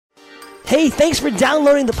Hey, thanks for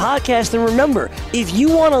downloading the podcast, and remember, if you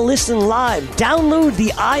want to listen live, download the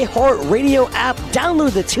iHeartRadio app,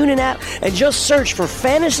 download the TuneIn app, and just search for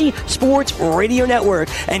Fantasy Sports Radio Network,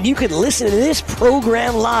 and you can listen to this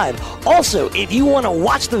program live. Also, if you want to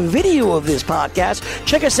watch the video of this podcast,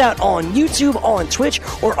 check us out on YouTube, on Twitch,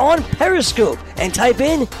 or on Periscope, and type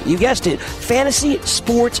in, you guessed it, Fantasy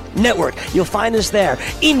Sports Network. You'll find us there.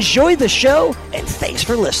 Enjoy the show, and thanks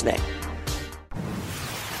for listening.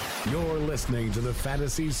 You're listening to the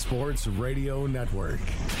Fantasy Sports Radio Network.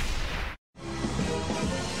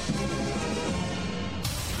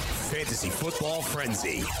 Fantasy Football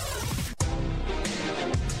Frenzy.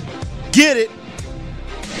 Get it!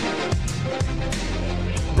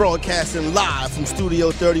 Broadcasting live from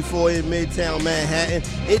Studio 34 in Midtown Manhattan.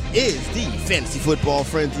 It is the Fantasy Football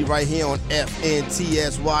Frenzy right here on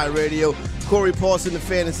FNTSY Radio. Corey Paulson, the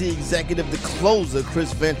fantasy executive, the closer,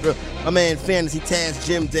 Chris Ventura, my man, Fantasy Taz,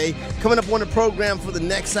 Jim Day. Coming up on the program for the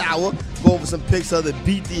next hour, go over some picks of the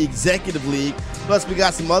Beat the Executive League. Plus, we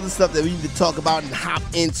got some other stuff that we need to talk about and hop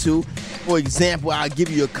into. For example, I'll give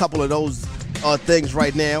you a couple of those things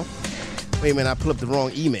right now. Wait a minute, I pulled up the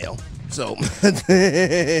wrong email. So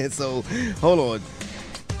hold on.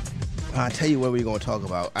 I'll tell you what we're going to talk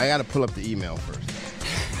about. I got to pull up the email first.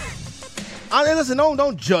 Listen,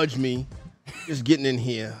 don't judge me. Just getting in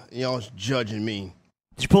here, y'all judging me.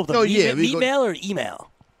 Did you pull up the email or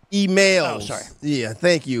email? Emails. Oh, sorry. Yeah,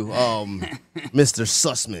 thank you, Mr.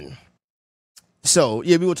 Sussman. So,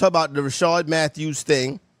 yeah, we will talk about the Rashard Matthews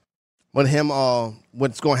thing. With him,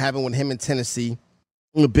 what's going to happen with him in Tennessee.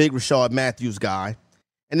 I'm a big Rashard Matthews guy.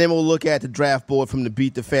 And then we'll look at the draft board from the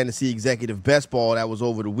Beat the Fantasy Executive Best Ball that was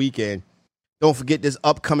over the weekend. Don't forget this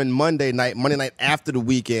upcoming Monday night after the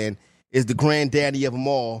weekend, is the granddaddy of them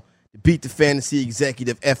all, the Beat the Fantasy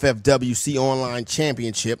Executive FFWC Online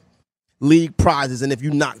Championship. League prizes, and if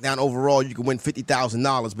you knock down overall, you can win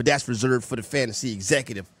 $50,000, but that's reserved for the Fantasy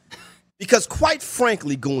Executive. Because quite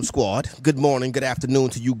frankly, Goon Squad, good morning, good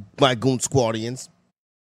afternoon to you, my Goon Squadians.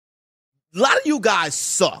 A lot of you guys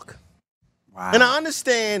suck. Wow. And I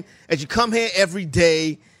understand as you come here every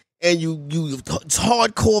day and you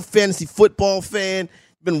hardcore fantasy football fan,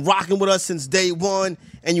 been rocking with us since day one,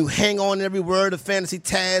 and you hang on every word of Fantasy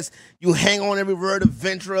Taz, you hang on every word of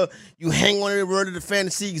Ventura, you hang on every word of the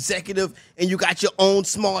Fantasy Executive, and you got your own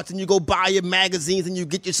smarts, and you go buy your magazines, and you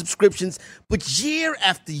get your subscriptions. But year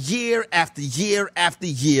after year after year after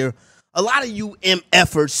year, a lot of you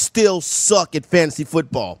MFers still suck at fantasy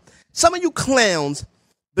football. Some of you clowns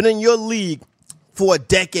been in your league for a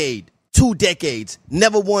decade, 2 decades,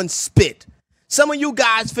 never won spit. Some of you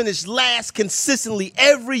guys finish last consistently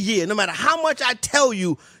every year. No matter how much I tell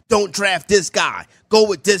you, don't draft this guy. Go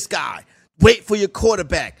with this guy. Wait for your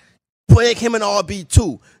quarterback. Make him an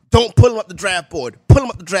RB2. Don't put him up the draft board. Put him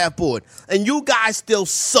up the draft board. And you guys still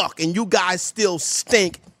suck, and you guys still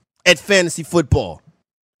stink at fantasy football.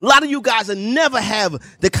 A lot of you guys will never have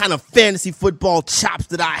the kind of fantasy football chops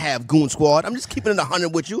that I have, Goon Squad. I'm just keeping it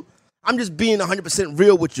 100 with you. I'm just being 100%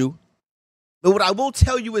 real with you. But what I will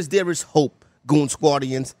tell you is there is hope, Goon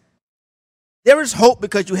Squadians. There is hope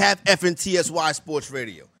because you have FNTSY Sports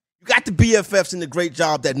Radio. You got the BFFs and the great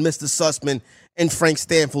job that Mr. Sussman and Frank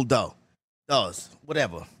Stanfield does.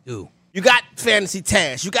 Whatever. Do. You got Fantasy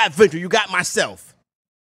Taz. You got Venture. You got myself.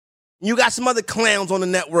 And you got some other clowns on the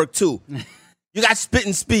network, too. You got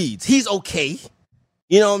Spitting Speeds. He's okay.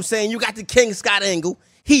 You know what I'm saying? You got the King Scott Angle.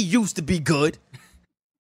 He used to be good.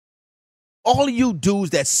 All of you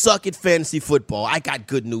dudes that suck at fantasy football, I got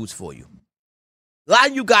good news for you. A lot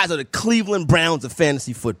of you guys are the Cleveland Browns of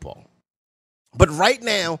fantasy football. But right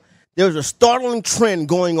now, there's a startling trend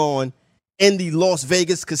going on in the Las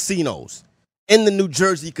Vegas casinos, in the New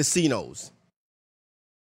Jersey casinos.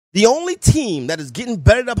 The only team that is getting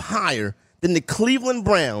betted up higher than the Cleveland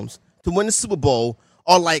Browns to win the Super Bowl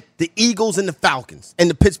are like the Eagles and the Falcons and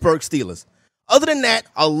the Pittsburgh Steelers. Other than that,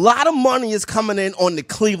 a lot of money is coming in on the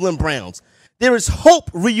Cleveland Browns. There is hope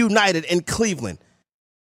reunited in Cleveland.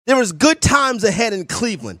 There is good times ahead in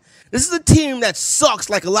Cleveland. This is a team that sucks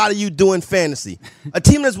like a lot of you do in fantasy. A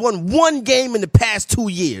team that's won 1 game in the past 2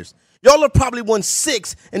 years. Y'all have probably won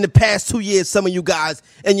 6 in the past 2 years, some of you guys,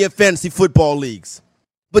 in your fantasy football leagues.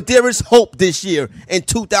 But there is hope this year in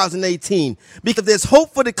 2018 because there's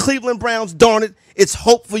hope for the Cleveland Browns, darn it, it's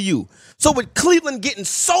hope for you. So with Cleveland getting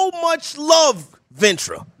so much love,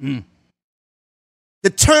 Ventura, to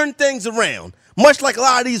turn things around, much like a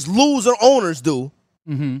lot of these loser owners do,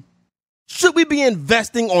 should we be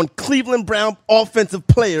investing on Cleveland Brown offensive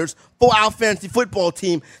players for our fantasy football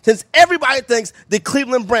team since everybody thinks the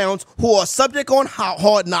Cleveland Browns, who are subject on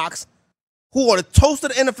Hard Knocks, who are the toast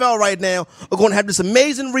of the NFL right now, are going to have this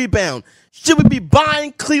amazing rebound. Should we be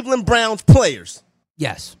buying Cleveland Browns players?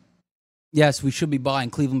 Yes. Yes, we should be buying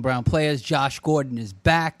Cleveland Brown players. Josh Gordon is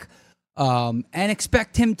back, and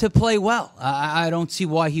expect him to play well. I don't see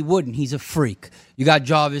why he wouldn't. He's a freak. You got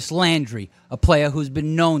Jarvis Landry, a player who's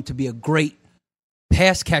been known to be a great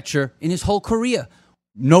pass catcher in his whole career.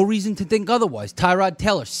 No reason to think otherwise. Tyrod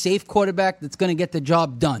Taylor, safe quarterback that's going to get the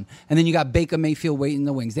job done. And then you got Baker Mayfield waiting in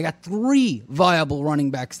the wings. They got 3 viable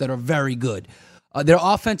running backs that are very good. Their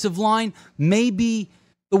offensive line may be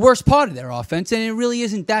the worst part of their offense, and it really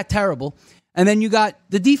isn't that terrible. And then you got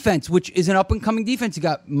the defense, which is an up-and-coming defense. You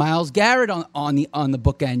got Myles Garrett on the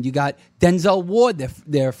bookend. You got Denzel Ward,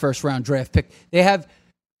 their first-round draft pick. They have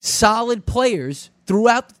solid players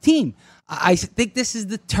throughout the team. I think this is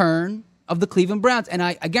the turn of the Cleveland Browns, and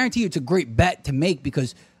I guarantee you it's a great bet to make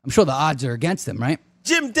because I'm sure the odds are against them, right?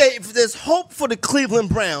 Jim Day, if there's hope for the Cleveland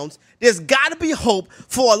Browns, there's got to be hope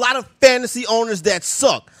for a lot of fantasy owners that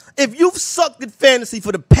suck. If you've sucked at fantasy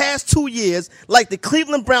for the past 2 years, like the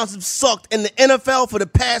Cleveland Browns have sucked in the NFL for the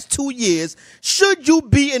past 2 years, should you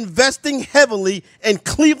be investing heavily in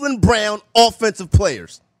Cleveland Brown offensive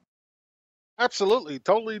players? Absolutely.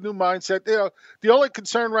 Totally new mindset. The only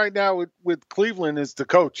concern right now with Cleveland is the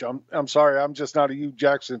coach. I'm sorry. I'm just not a Hugh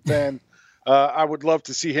Jackson fan. I would love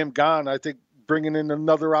to see him gone. I think bringing in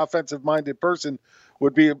another offensive-minded person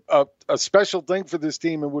would be a special thing for this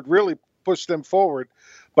team and would really push them forward.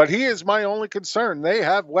 But he is my only concern. They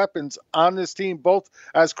have weapons on this team, both,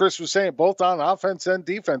 as Chris was saying, both on offense and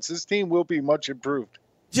defense. This team will be much improved.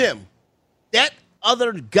 Jim, that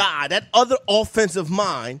other guy, that other offensive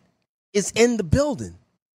mind is in the building,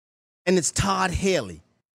 and it's Todd Haley.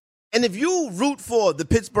 And if you root for the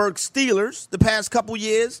Pittsburgh Steelers the past couple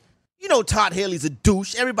years, you know Todd Haley's a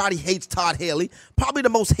douche. Everybody hates Todd Haley, probably the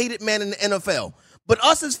most hated man in the NFL. But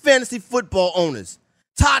us as fantasy football owners,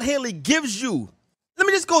 Todd Haley gives you, let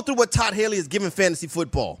me just go through what Todd Haley has given fantasy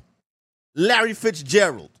football. Larry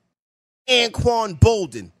Fitzgerald, Anquan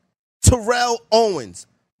Bolden, Terrell Owens,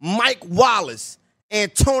 Mike Wallace,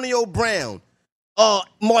 Antonio Brown,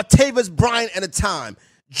 Martavis Bryant at a time,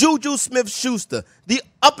 Juju Smith-Schuster, the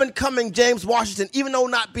up-and-coming James Washington. Even though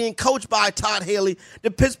not being coached by Todd Haley,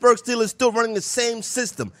 the Pittsburgh Steelers still running the same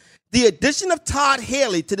system. The addition of Todd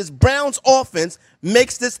Haley to this Browns offense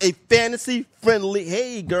makes this a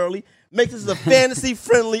fantasy-friendly, makes this a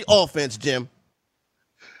fantasy-friendly offense, Jim.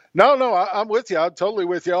 No, I'm with you. I'm totally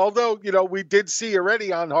with you. Although, we did see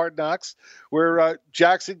already on Hard Knocks where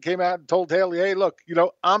Jackson came out and told Haley, hey, look,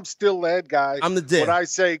 I'm still the head guy. I'm the dick. What I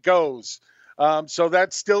say goes. So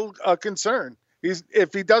that's still a concern.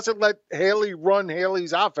 If he doesn't let Haley run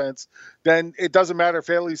Haley's offense, then it doesn't matter if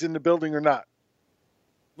Haley's in the building or not.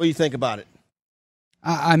 What do you think about it?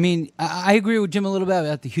 I mean, I agree with Jim a little bit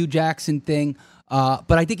about the Hugh Jackson thing.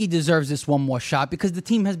 But I think he deserves this one more shot because the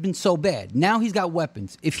team has been so bad. Now he's got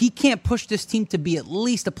weapons. If he can't push this team to be at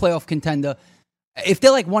least a playoff contender, if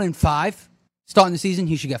they're like 1-5 starting the season,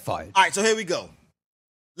 he should get fired. All right, so here we go.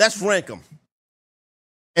 Let's rank them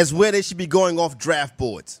as where they should be going off draft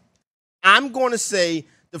boards. I'm going to say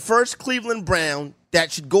the first Cleveland Brown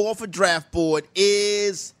that should go off a draft board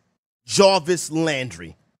is Jarvis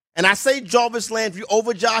Landry. And I say Jarvis Landry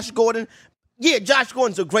over Josh Gordon. Yeah, Josh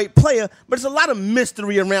Gordon's a great player, but there's a lot of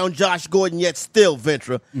mystery around Josh Gordon yet still,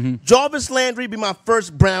 Ventra. Mm-hmm. Jarvis Landry be my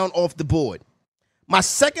first Brown off the board. My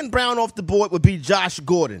second Brown off the board would be Josh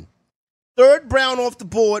Gordon. Third Brown off the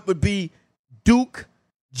board would be Duke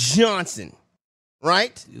Johnson,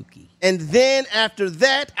 right? Dookie. And then after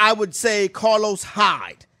that, I would say Carlos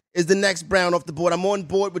Hyde is the next Brown off the board. I'm on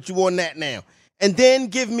board with you on that now. And then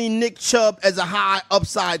give me Nick Chubb as a high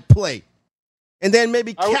upside play. And then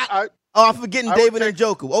maybe I'm forgetting David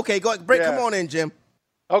Njoku. Okay, go ahead. Come on in, Jim.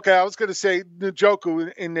 Okay, I was going to say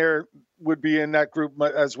Njoku in there would be in that group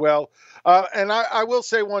as well. And I will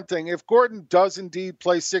say one thing. If Gordon does indeed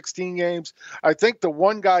play 16 games, I think the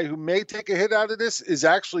one guy who may take a hit out of this is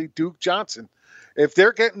actually Duke Johnson. If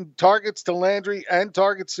they're getting targets to Landry and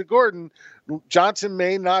targets to Gordon, Johnson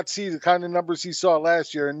may not see the kind of numbers he saw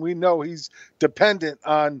last year. And we know he's dependent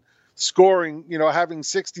on scoring, having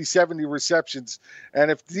 60, 70 receptions.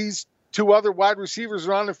 And if these two other wide receivers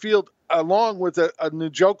are on the field along with a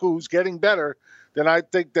Njoku who's getting better, then I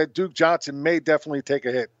think that Duke Johnson may definitely take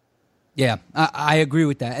a hit. Yeah, I agree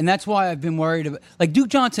with that. And that's why I've been worried about, like, Duke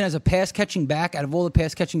Johnson as a pass-catching back, out of all the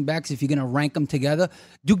pass-catching backs, if you're going to rank them together,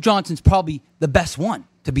 Duke Johnson's probably the best one,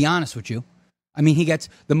 to be honest with you. I mean, he gets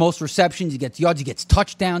the most receptions, he gets yards, he gets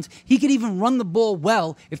touchdowns. He could even run the ball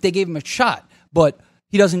well if they gave him a shot, but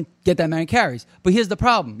he doesn't get that many carries. But here's the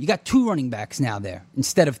problem. You got two running backs now there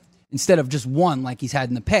instead of instead of just one like he's had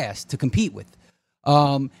in the past to compete with.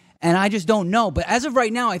 And I just don't know. But as of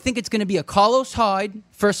right now, I think it's going to be a Carlos Hyde,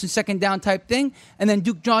 first and second down type thing, and then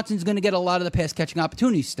Duke Johnson's going to get a lot of the pass-catching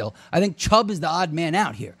opportunities still. I think Chubb is the odd man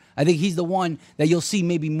out here. I think he's the one that you'll see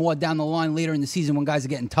maybe more down the line later in the season when guys are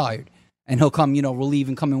getting tired. And he'll come, relieve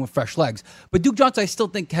and come in with fresh legs. But Duke Johnson, I still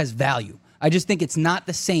think, has value. I just think it's not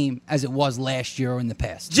the same as it was last year or in the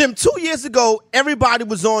past. Jim, 2 years ago, everybody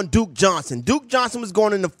was on Duke Johnson. Duke Johnson was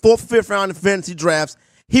going in the 4th, 5th round in fantasy drafts.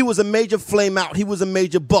 He was a major flame out. He was a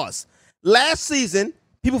major bust. Last season,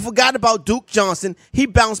 people forgot about Duke Johnson. He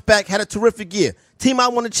bounced back, had a terrific year. Team I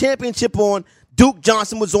won a championship on, Duke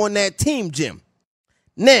Johnson was on that team, Jim.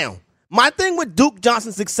 Now, my thing with Duke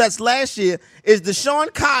Johnson's success last year is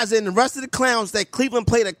DeShone Kizer and the rest of the clowns that Cleveland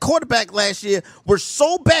played at quarterback last year were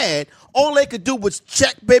so bad, all they could do was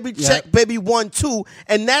check, baby, 1-2,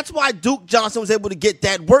 and that's why Duke Johnson was able to get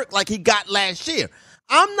that work like he got last year.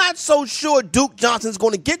 I'm not so sure Duke Johnson's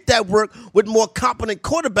going to get that work with more competent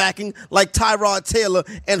quarterbacking like Tyrod Taylor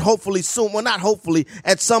and hopefully soon, well, not hopefully,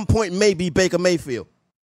 at some point maybe Baker Mayfield.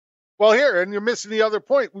 Well, here, and you're missing the other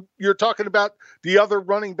point. You're talking about the other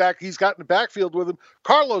running back he's got in the backfield with him.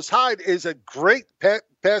 Carlos Hyde is a great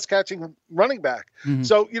pass-catching running back. Mm-hmm.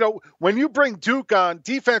 So, when you bring Duke on,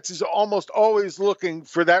 defense is almost always looking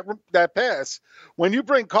for that pass. When you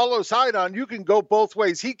bring Carlos Hyde on, you can go both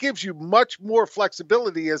ways. He gives you much more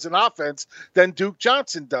flexibility as an offense than Duke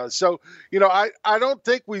Johnson does. So, I don't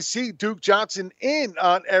think we see Duke Johnson in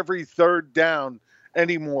on every third down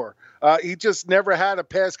anymore. He just never had a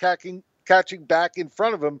catching back in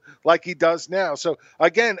front of him like he does now. So,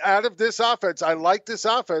 again, out of this offense, I like this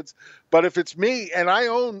offense. But if it's me, and I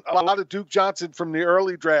own a lot of Duke Johnson from the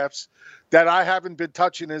early drafts that I haven't been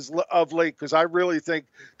touching as of late, because I really think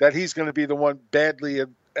that he's going to be the one badly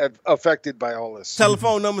affected by all this.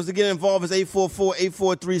 Telephone numbers to get involved is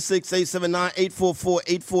 844-843-6879,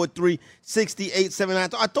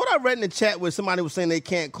 844-843-6879. I thought I read in the chat where somebody was saying they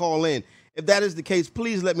can't call in. If that is the case,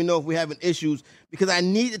 please let me know if we're having issues, because I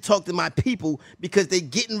need to talk to my people because they're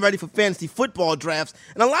getting ready for fantasy football drafts,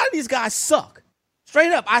 and a lot of these guys suck.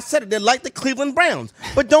 Straight up, I said it. They're like the Cleveland Browns.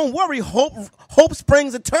 But don't worry, hope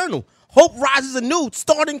springs eternal. Hope rises anew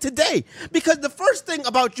starting today, because the first thing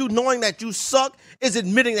about you knowing that you suck is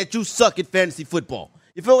admitting that you suck at fantasy football.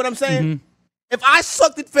 You feel what I'm saying? Mm-hmm. If I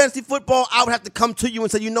sucked at fantasy football, I would have to come to you and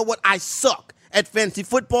say, you know what, I suck at fantasy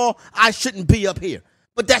football. I shouldn't be up here.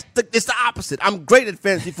 But it's the opposite. I'm great at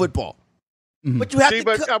fantasy football. Mm-hmm. But you have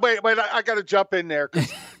to. Wait, I got to jump in there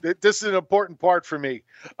because this is an important part for me.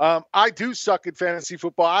 I do suck at fantasy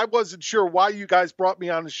football. I wasn't sure why you guys brought me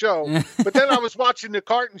on the show, but then I was watching the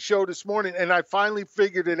Carton show this morning, and I finally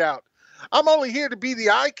figured it out. I'm only here to be the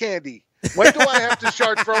eye candy. When do I have to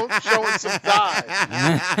start showing some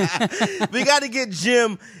thigh? We got to get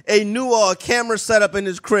Jim a new camera set up in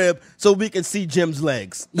his crib so we can see Jim's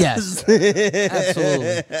legs. Yes,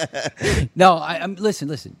 absolutely. No, I'm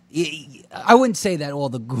listen. I wouldn't say that all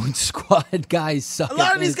the Goon Squad guys suck. A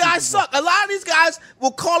lot of these guys suck. A lot of these guys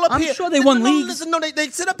will call up here. I'm sure they won leagues. They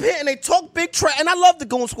sit up here and they talk big trash. And I love the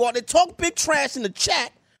Goon Squad. They talk big trash in the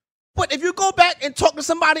chat. But if you go back and talk to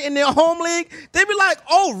somebody in their home league, they be like,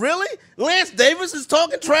 oh, really? Lance Davis is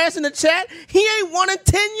talking trash in the chat? He ain't won in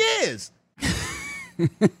 10 years.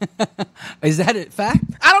 Is that a fact?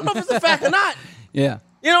 I don't know if it's a fact or not. Yeah.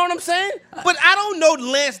 You know what I'm saying? But I don't know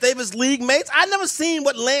Lance Davis' league mates. I've never seen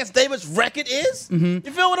what Lance Davis' record is. Mm-hmm.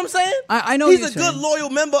 You feel what I'm saying? I know he's a good,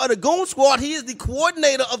 loyal member of the Goon Squad. He is the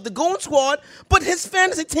coordinator of the Goon Squad, but his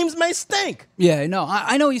fantasy teams may stink. Yeah, no,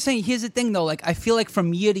 I know what you're saying. Here's the thing, though. Like, I feel like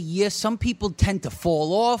from year to year, some people tend to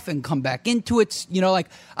fall off and come back into it. Like,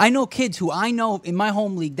 I know kids who I know in my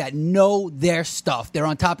home league that know their stuff. They're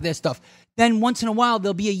on top of their stuff. Then once in a while,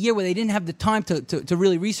 there'll be a year where they didn't have the time to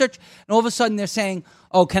really research. And all of a sudden, they're saying,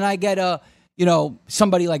 oh, can I get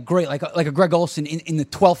somebody like great, like a Greg Olsen in the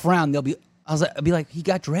 12th round? I'll be like, he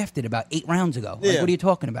got drafted about 8 rounds ago. Yeah. Like, what are you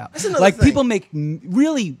talking about? Like thing. People make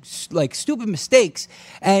really like stupid mistakes.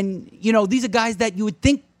 And, these are guys that you would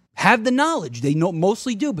think have the knowledge. They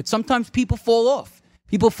mostly do, but sometimes people fall off.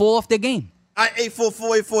 People fall off their game. All right,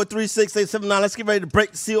 844-843-6879. Let's get ready to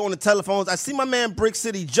break the seal on the telephones. I see my man Brick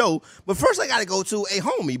City Joe, but first I got to go to a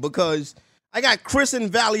homie because I got Chris in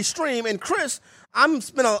Valley Stream. And Chris, I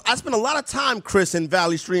spent a lot of time, Chris, in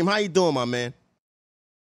Valley Stream. How you doing, my man?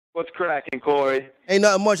 What's cracking, Corey? Ain't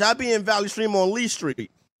nothing much. I be in Valley Stream on Lee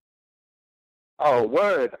Street. Oh,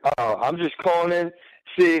 word. Oh, I'm just calling in.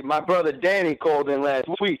 See, my brother Danny called in last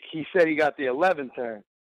week. He said he got the 11th turn.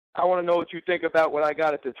 I want to know what you think about what I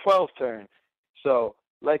got at the 12th turn. So,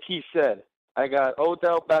 like he said, I got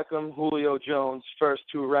Odell Beckham, Julio Jones, first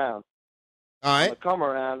 2 rounds. All right. On the come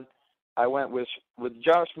around, I went with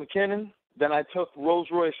Josh McKinnon. Then I took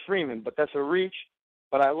Rolls-Royce Freeman, but that's a reach.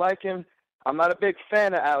 But I like him. I'm not a big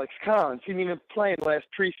fan of Alex Collins. He didn't even play in the last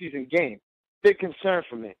preseason game. Big concern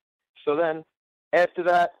for me. So then, after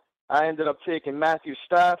that, I ended up taking Matthew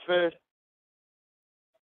Stafford.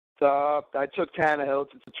 I took Tannehill.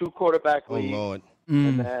 It's a 2-quarterback league. Oh, Lord.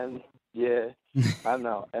 And then, yeah, I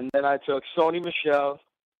know. And then I took Sony Michel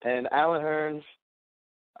and Alan Hearns.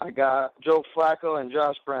 I got Joe Flacco and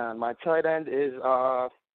Josh Brown. My tight end is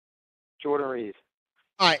Jordan Reed.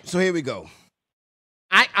 All right, so here we go.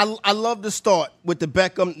 I love the start with the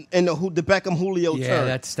Beckham and the Beckham Julio turn. Yeah,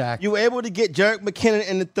 that's stacked. You were able to get Jerick McKinnon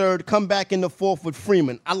in the third, come back in the fourth with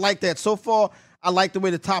Freeman. I like that. So far, I like the way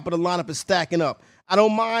the top of the lineup is stacking up. I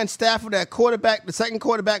don't mind Stafford at quarterback. The second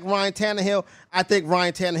quarterback, Ryan Tannehill. I think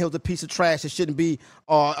Ryan Tannehill's a piece of trash that shouldn't be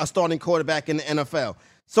a starting quarterback in the NFL.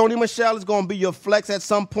 Sony Michel is going to be your flex at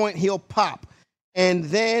some point. He'll pop. And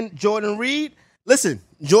then Jordan Reed. Listen,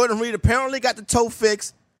 Jordan Reed apparently got the toe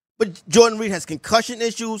fixed, but Jordan Reed has concussion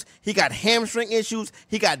issues. He got hamstring issues.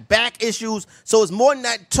 He got back issues. So it's more than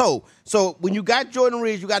that toe. So when you got Jordan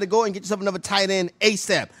Reed, you got to go and get yourself another tight end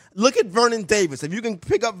ASAP. Look at Vernon Davis. If you can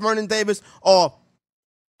pick up Vernon Davis, or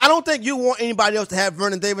I don't think you want anybody else to have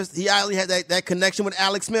Vernon Davis. He already had that connection with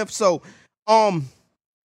Alex Smith. So I'm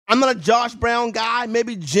not a Josh Brown guy.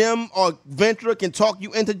 Maybe Jim or Ventura can talk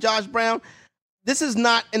you into Josh Brown. This is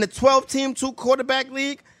not in a 12-team, 2-quarterback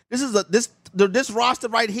league. This roster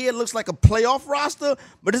right here looks like a playoff roster,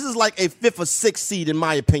 but this is like a 5th or 6th seed in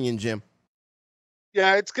my opinion, Jim.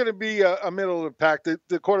 Yeah, it's going to be a middle of the pack. The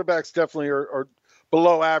quarterbacks definitely are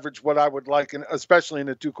below average, what I would like, especially in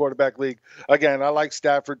a 2-quarterback league. Again, I like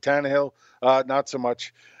Stafford, Tannehill, not so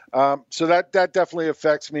much. So that definitely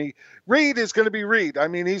affects me. Reed is going to be Reed. I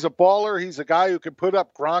mean, he's a baller. He's a guy who can put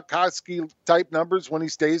up Gronkowski-type numbers when he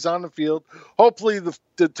stays on the field. Hopefully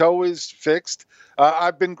the toe is fixed.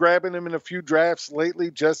 I've been grabbing him in a few drafts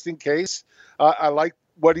lately just in case. I like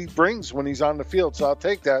what he brings when he's on the field, so I'll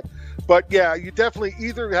take that. But, yeah, you definitely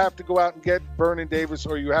either have to go out and get Vernon Davis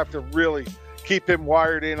or you have to really keep him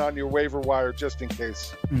wired in on your waiver wire just in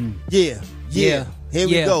case. Yeah. Here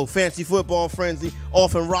we go. Fantasy Football Frenzy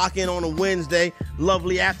off and rocking on a Wednesday.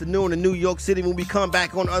 Lovely afternoon in New York City. When we come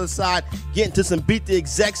back on the other side, get into some Beat the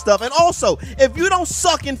Exec stuff. And also, if you don't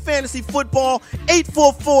suck in fantasy football,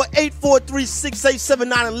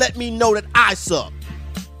 844-843-6879 and let me know that I suck.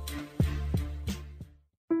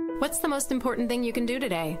 What's the most important thing you can do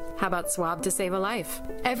today? How about swab to save a life?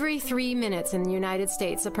 Every 3 minutes in the United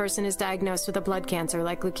States, a person is diagnosed with a blood cancer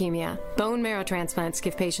like leukemia. Bone marrow transplants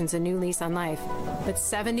give patients a new lease on life, but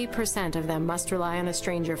 70% of them must rely on a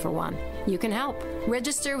stranger for one. You can help.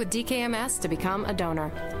 Register with DKMS to become a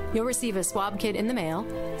donor. You'll receive a swab kit in the mail,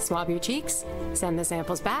 swab your cheeks, send the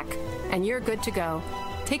samples back, and you're good to go.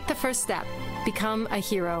 Take the first step. Become a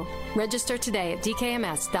hero. Register today at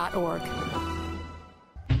dkms.org.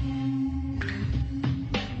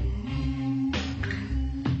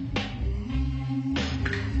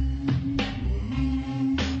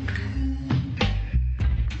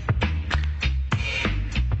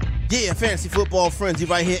 Yeah, Fantasy Football Frenzy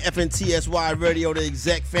right here, FNTSY Radio, the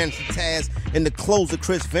Exec Fantasy Taz, and the closer,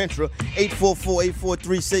 Chris Ventura.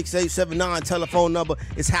 844-843-6879 telephone number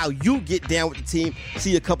is how you get down with the team.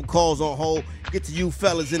 See a couple calls on hold. Get to you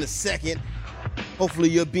fellas in a second. Hopefully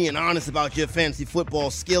you're being honest about your fantasy football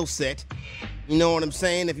skill set. You know what I'm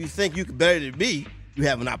saying? If you think you can better than me, you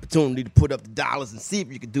have an opportunity to put up the dollars and see if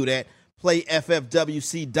you can do that. Play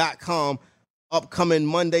ffwc.com. Upcoming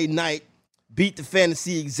Monday night. Beat the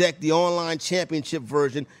Fantasy Exec, the online championship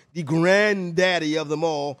version, the granddaddy of them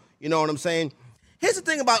all. You know what I'm saying? Here's the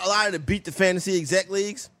thing about a lot of the Beat the Fantasy Exec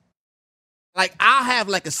leagues. Like, I'll have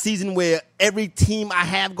like a season where every team I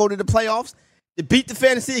have go to the playoffs. The Beat the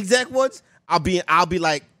Fantasy Exec ones, I'll be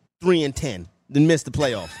like 3-10, then miss the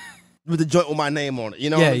playoffs with the joint with my name on it. You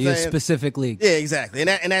know what I'm saying? Yeah, your specific league. Yeah, exactly.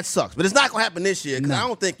 And that sucks. But it's not going to happen this year because I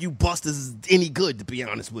don't think you busters is any good, to be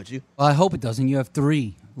honest with you. Well, I hope it doesn't. You have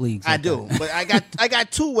 3 leagues. I do, but I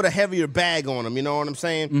got 2 with a heavier bag on them. You know what I'm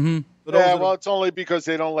saying? Mm-hmm. Yeah, well, it's only because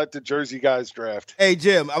they don't let the Jersey guys draft. Hey,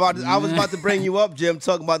 Jim, I was about to bring you up, Jim,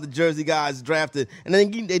 talking about the Jersey guys drafted, and then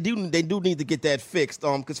they do need to get that fixed,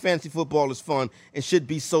 because fantasy football is fun and should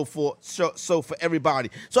be so for everybody.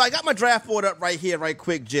 So I got my draft board up right here, right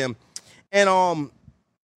quick, Jim, and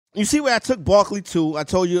you see where I took Barkley to? I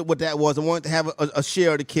told you what that was. I wanted to have a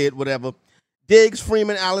share of the kid, whatever. Diggs,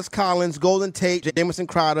 Freeman, Alex Collins, Golden Tate, Jamison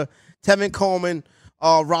Crowder, Tevin Coleman,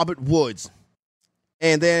 Robert Woods.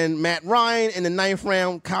 And then Matt Ryan in the 9th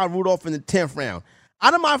round, Kyle Rudolph in the 10th round.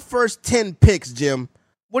 Out of my first 10 picks, Jim,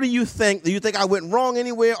 what do you think? Do you think I went wrong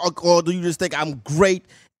anywhere, or do you just think I'm great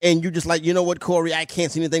and you just like, you know what, Corey, I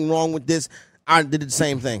can't see anything wrong with this. I did the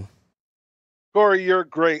same thing. Corey, you're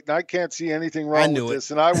great, and I can't see anything wrong with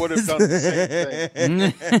this, and I would have done the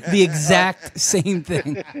same thing. The exact same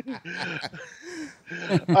thing.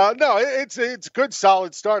 No, it's a good,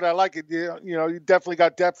 solid start. I like it. You definitely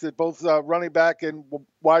got depth at both running back and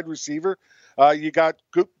wide receiver. You got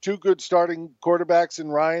two good starting quarterbacks in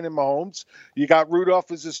Ryan and Mahomes. You got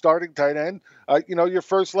Rudolph as a starting tight end. Your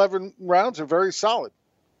first 11 rounds are very solid.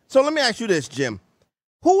 So let me ask you this, Jim.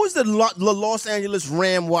 Who is the Los Angeles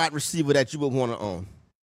Ram wide receiver that you would want to own?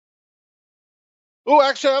 Oh,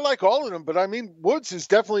 actually, I like all of them, but I mean, Woods is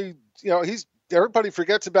definitely, everybody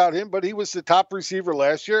forgets about him, but he was the top receiver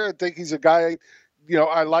last year. I think he's a guy,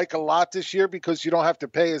 I like a lot this year because you don't have to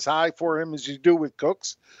pay as high for him as you do with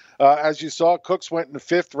Cooks. As you saw, Cooks went in the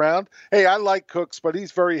 5th round. Hey, I like Cooks, but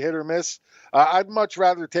he's very hit or miss. I'd much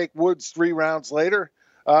rather take Woods 3 rounds later,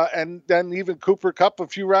 and then even Cooper Kupp a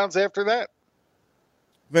few rounds after that.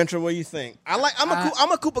 Ventura, what do you think?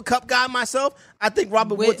 I'm a Cooper Kupp guy myself. I think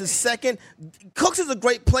Robert Woods is second. Cooks is a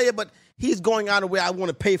great player, but he's going out of where I want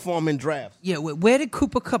to pay for him in drafts. Yeah, where did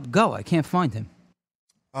Cooper Kupp go? I can't find him.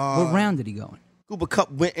 What round did he go in? Cooper Kupp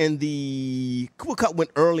went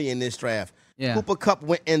early in this draft. Yeah. Cooper Kupp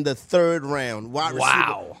went in the 3rd round.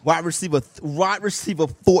 Wide receiver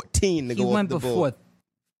 14 to go up the board. He went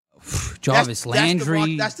before Jarvis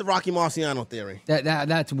Landry. That's the Rocky Marciano theory.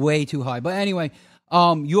 That's way too high. But anyway,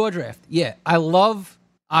 your draft. Yeah, I love,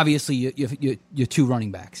 obviously, your 2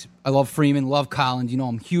 running backs. I love Freeman, love Collins.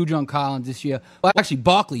 I'm huge on Collins this year. Well, actually,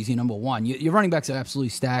 Barkley's your number 1. Your running backs are absolutely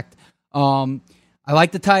stacked. I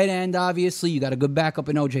like the tight end, obviously. You got a good backup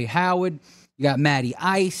in O.J. Howard. You got Matty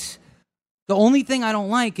Ice. The only thing I don't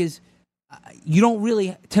like is you don't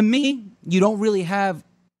really have,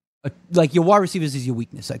 your wide receivers is your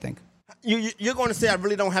weakness, I think. You're going to say I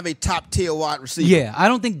really don't have a top-tier wide receiver. Yeah, I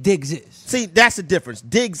don't think Diggs is. See, that's the difference.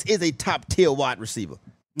 Diggs is a top-tier wide receiver.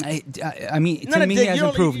 I mean, to me, he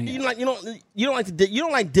hasn't proven it. You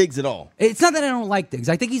don't like Diggs at all. It's not that I don't like Diggs.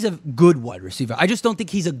 I think he's a good wide receiver. I just don't think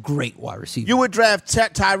he's a great wide receiver. You would draft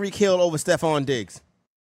Tyreek Hill over Stephon Diggs?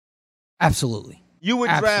 Absolutely. You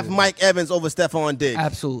would draft Mike Evans over Stephon Diggs?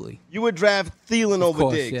 Absolutely. You would draft Thielen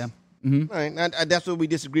over Diggs? Yeah. Mm-hmm. All right, that's what we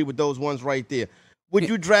disagree with, those ones right there. Would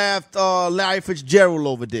you draft Larry Fitzgerald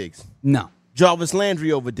over Diggs? No. Jarvis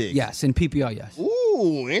Landry over Diggs? Yes, in PPR, yes.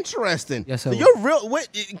 Ooh, interesting. Yes, so you're real.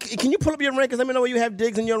 Can you pull up your rankings? Let me know where you have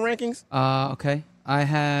Diggs in your rankings. Okay. I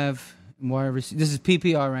have this is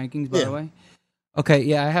PPR rankings, by the way. Okay,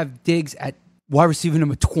 yeah, I have Diggs at wide receiver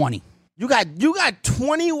number 20. You got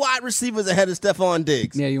 20 wide receivers ahead of Stephon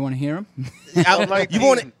Diggs. Yeah, you want to hear him? You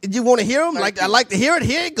want to hear him? I like to hear it.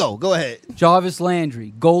 Here you go. Go ahead. Jarvis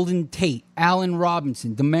Landry, Golden Tate, Allen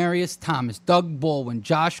Robinson, Demaryius Thomas, Doug Baldwin,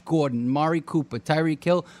 Josh Gordon, Mari Cooper, Tyreek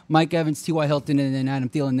Hill, Mike Evans, T.Y. Hilton, and then Adam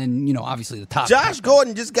Thielen. And then, obviously the top. Josh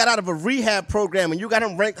Gordon just got out of a rehab program, and you got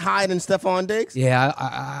him ranked higher than Stephon Diggs? Yeah,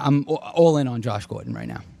 I'm all in on Josh Gordon right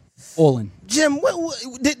now. All in. Jim, what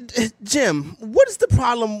is the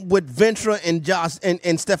problem with Ventura and Josh and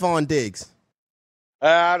Stephon Diggs?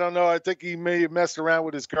 I don't know. I think he may have messed around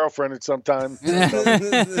with his girlfriend at some time. That's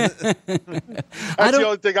the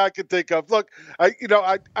only thing I could think of. Look, I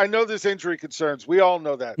know there's injury concerns. We all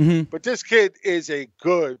know that. Mm-hmm. But this kid is a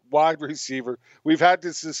good wide receiver. We've had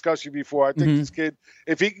this discussion before. I think this kid,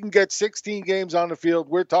 if he can get 16 games on the field,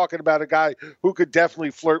 we're talking about a guy who could definitely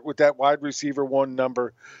flirt with that wide receiver 1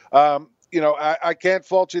 number. I can't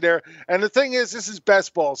fault you there. And the thing is, this is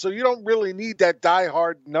best ball, so you don't really need that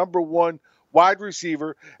diehard number 1 wide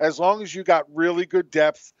receiver as long as you got really good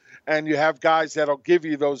depth and you have guys that'll give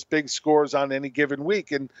you those big scores on any given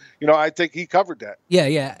week. And, I think he covered that.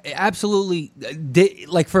 Yeah, absolutely.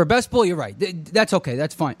 Like for a best ball, you're right. That's okay.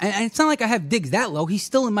 That's fine. And it's not like I have Diggs that low. He's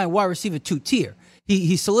still in my wide receiver 2 tier.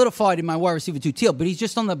 He solidified in my wide receiver 2 tier, but he's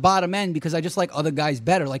just on the bottom end because I just like other guys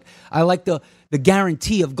better. Like I like the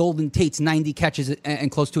guarantee of Golden Tate's 90 catches and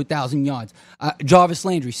close to 1,000 yards. Jarvis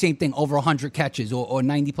Landry, same thing, over 100 catches or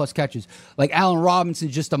 90-plus catches. Like Allen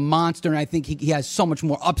Robinson's just a monster, and I think he has so much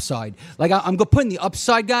more upside. Like I'm putting the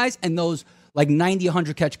upside guys and those like 90,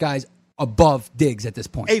 100 catch guys above Diggs at this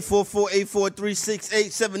point.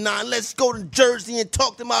 844-843-6879. Let's go to Jersey and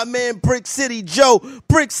talk to my man Brick City Joe.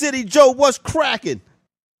 Brick City Joe, what's cracking?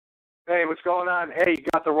 Hey, what's going on? Hey, you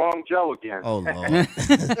got the wrong Joe again. Oh Lord,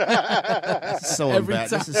 this is so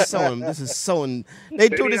embarrassing. This is so. They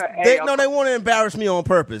do this. They want to embarrass me on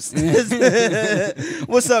purpose.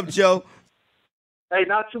 What's up, Joe? Hey,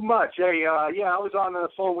 not too much. Hey, I was on the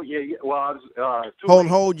phone with you. Well, I was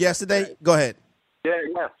hold yesterday. Go ahead.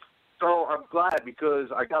 Yeah. So I'm glad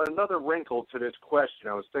because I got another wrinkle to this question.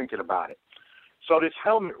 I was thinking about it. So this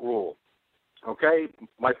helmet rule, okay,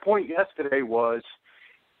 my point yesterday was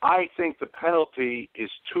I think the penalty is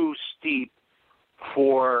too steep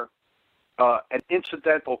for an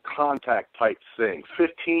incidental contact type thing.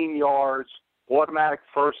 15 yards, automatic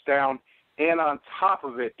first down, and on top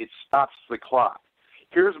of it, it stops the clock.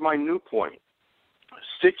 Here's my new point.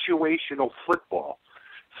 Situational football.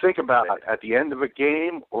 Think about it. At the end of a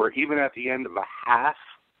game or even at the end of a half,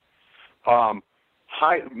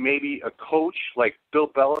 maybe a coach like Bill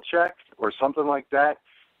Belichick or something like that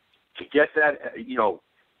to get that,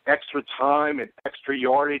 extra time and extra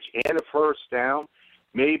yardage and a first down,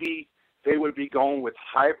 maybe they would be going with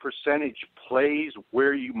high percentage plays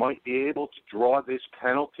where you might be able to draw this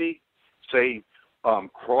penalty, say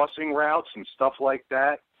crossing routes and stuff like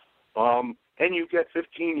that. And you get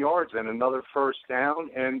 15 yards and another first down,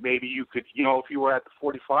 and maybe you could, if you were at the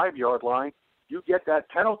 45-yard line, you get that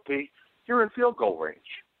penalty, you're in field goal range.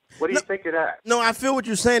 What do you think of that? No, I feel what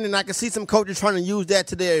you're saying, and I can see some coaches trying to use that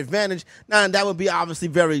to their advantage. Now, that would be obviously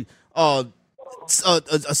very a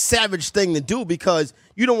savage thing to do because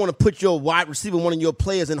you don't want to put your wide receiver, one of your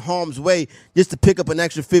players, in harm's way just to pick up an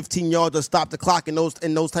extra 15 yards or stop the clock in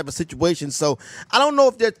those type of situations. So I don't know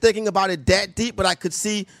if they're thinking about it that deep, but I could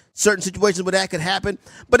see certain situations where that could happen.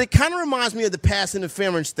 But it kind of reminds me of the pass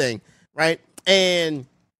interference thing, right? And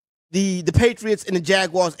the Patriots and the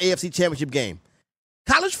Jaguars AFC Championship game.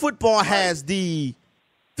 College football has the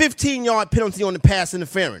 15-yard penalty on the pass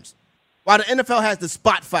interference, while the NFL has the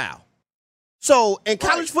spot foul. So in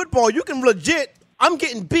college football, you can legit, I'm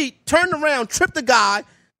getting beat, turn around, trip the guy,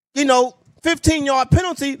 15-yard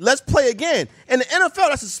penalty, let's play again. In the NFL,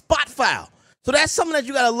 that's a spot foul. So that's something that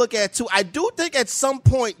you got to look at, too. I do think at some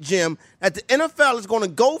point, Jim, that the NFL is going to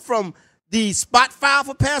go from the spot foul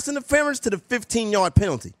for pass interference to the 15-yard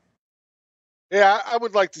penalty. Yeah, I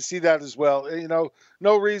would like to see that as well.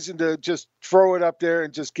 No reason to just throw it up there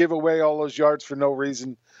and just give away all those yards for no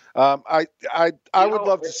reason. I would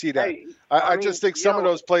love to see that. Hey, I just think some of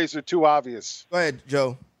those plays are too obvious. Go ahead,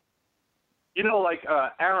 Joe. Like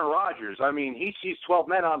Aaron Rodgers, he sees 12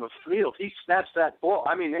 men on the field. He snaps that ball.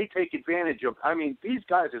 They take advantage of, these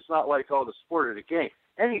guys, it's not like, the sport of the game.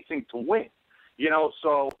 Anything to win.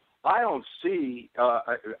 So I don't see,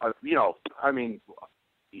 Aaron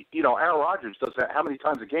Rodgers does that how many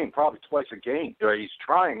times a game? Probably twice a game. He's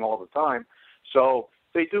trying all the time. So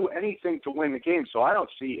they do anything to win the game. So I don't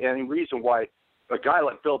see any reason why a guy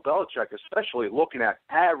like Bill Belichick, especially looking at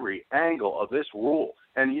every angle of this rule.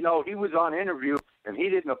 And, he was on interview, and he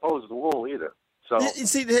didn't oppose the rule either. So you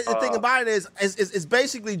see, the thing about it is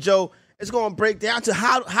basically, Joe, it's going to break down to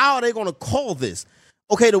how are they going to call this?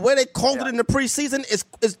 Okay, the way they called it in the preseason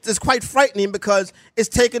is quite frightening because it's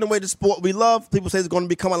taking away the sport we love. People say it's going to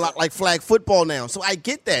become a lot like flag football now. So I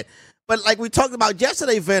get that. But like we talked about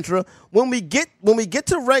yesterday, Ventura, when we get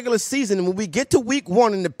to regular season and when we get to week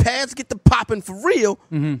one and the pads get to popping for real,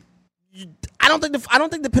 I don't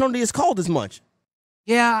think the penalty is called as much.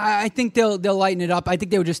 Yeah, I think they'll lighten it up. I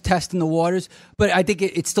think they were just testing the waters, but I think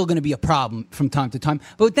it's still going to be a problem from time to time.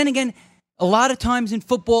 But then again, a lot of times in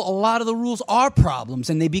football, a lot of the rules are problems,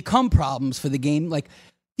 and they become problems for the game. Like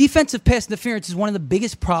defensive pass interference is one of the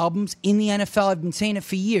biggest problems in the NFL. I've been saying it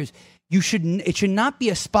for years. It should not be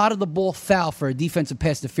a spot of the ball foul for a defensive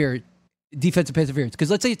pass interference. Because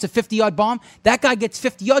let's say it's a 50-yard bomb. That guy gets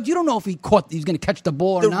 50 yards. You don't know if he's going to catch the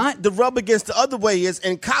ball or not. The rub against the other way is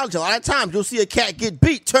in college, a lot of times you'll see a cat get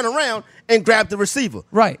beat, turn around, and grab the receiver.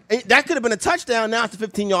 Right. And that could have been a touchdown. Now it's a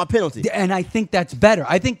 15-yard penalty. And I think that's better.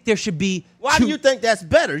 I think there should be. Why do you think that's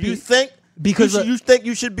better? You think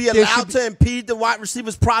you should be allowed to impede the wide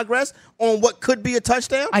receiver's progress on what could be a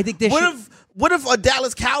touchdown? I think What if a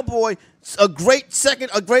Dallas Cowboy, a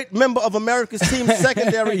great member of America's team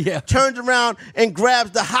secondary, turns around and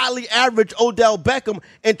grabs the highly average Odell Beckham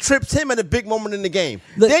and trips him at a big moment in the game?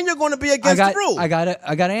 Then you're going to be against the rule. I got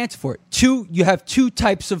to answer for it. You have two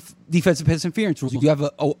types of defensive pass interference rules. You have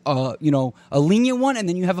a lenient one, and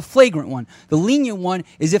then you have a flagrant one. The lenient one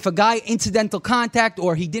is if a guy incidental contact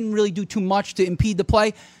or he didn't really do too much to impede the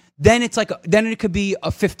play, then it could be a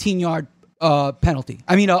 15-yard penalty.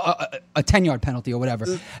 A 10-yard penalty or whatever.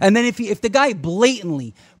 And then if the guy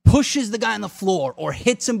blatantly pushes the guy on the floor or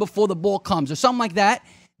hits him before the ball comes or something like that,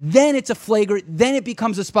 then it's a flagrant. Then it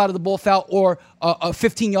becomes a spot of the ball foul or a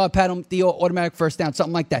 15-yard penalty or automatic first down,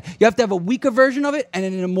 something like that. You have to have a weaker version of it and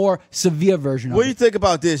then a more severe version of it. What do you think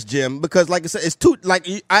about this, Jim? Because like I said, it's too like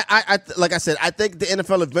I said, I think the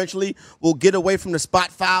NFL eventually will get away from the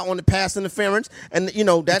spot foul on the pass interference, and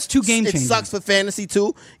that's it's two game changers. It sucks for fantasy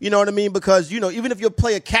too. You know what I mean? Because even if your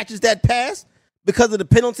player catches that pass, because of the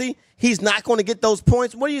penalty, he's not going to get those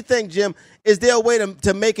points? What do you think, Jim? Is there a way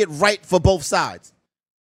to make it right for both sides?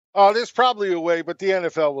 There's probably a way, but the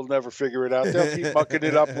NFL will never figure it out. They'll keep mucking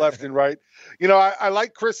it up left and right. I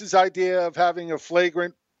like Chris's idea of having a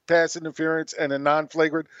flagrant pass interference and a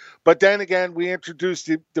non-flagrant, but then again, we introduced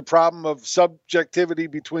the problem of subjectivity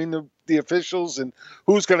between the officials and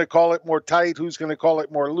who's going to call it more tight, who's going to call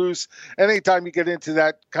it more loose. Anytime you get into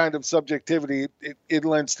that kind of subjectivity, it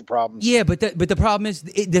lends to problems. Yeah, but the problem is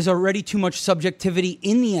there's already too much subjectivity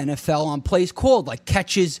in the NFL on plays called, like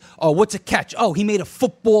catches. Oh, what's a catch? Oh, he made a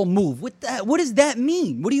football move. What does that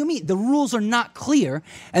mean? What do you mean? The rules are not clear,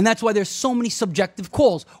 and that's why there's so many subjective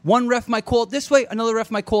calls. One ref might call it this way, another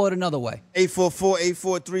ref might call it another way.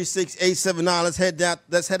 844-843-6879.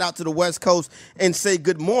 Let's head out to the West Coast and say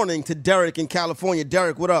good morning to Derek in California.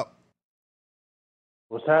 Derek, what up?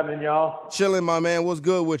 What's happening, y'all? Chilling, my man. What's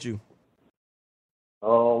good with you?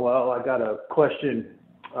 Oh, well, I got a question.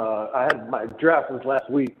 My draft was last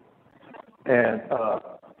week, and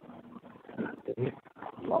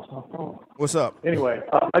lost my phone. What's up? Anyway,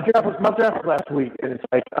 my draft was last week, and it's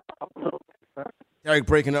like Derek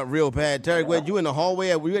breaking up real bad. Derek, wait, you in the hallway?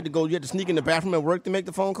 You had to sneak in the bathroom at work to make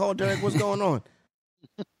the phone call? Derek, what's going on?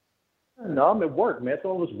 No, I'm at work, man. It's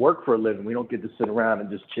all of us work for a living. We don't get to sit around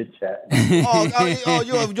and just chit-chat.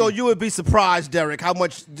 You would be surprised, Derek, how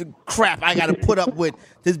much crap I got to put up with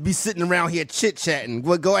to be sitting around here chit-chatting.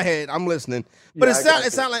 Well, go ahead. I'm listening. But it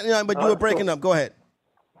sounds like but you were breaking up. Go ahead.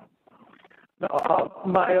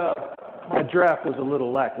 My draft was a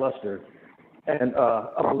little lackluster, and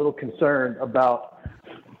I'm a little concerned about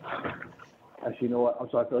 – actually, you know what?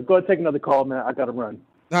 I'm sorry. Go ahead and take another call, man. I got to run.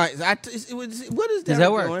 All right. What is Derek Does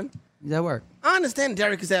that work? doing? Does that work? I understand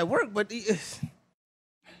Derek is at work, but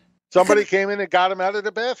somebody came in and got him out of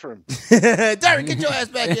the bathroom. Derek, get your ass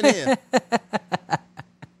back in here.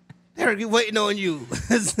 Derek, we waiting on you.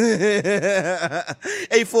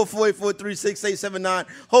 844-843-6879.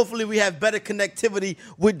 Hopefully we have better connectivity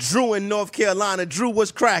with Drew in North Carolina. Drew,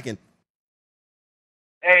 what's cracking?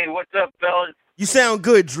 Hey, what's up, fellas? You sound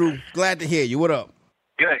good, Drew. Glad to hear you. What up?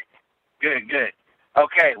 Good.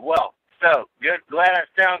 Okay, well, so good. Glad I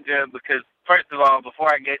sound good because, first of all, before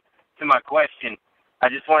I get to my question, I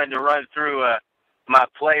just wanted to run through my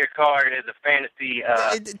player card as a fantasy.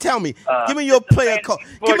 Tell me, give me your player card.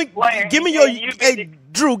 Give me your. Hey,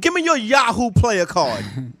 Drew, give me your Yahoo player card.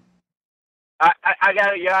 I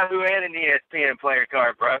got a Yahoo and an ESPN player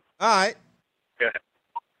card, bro. All right.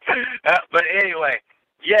 But anyway,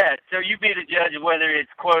 yeah. So you be the judge of whether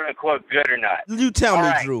it's quote unquote good or not. You tell me,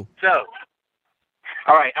 right, Drew. So.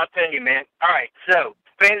 All right, I'll tell you, man. All right, so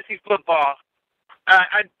fantasy football.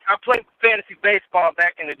 I played fantasy baseball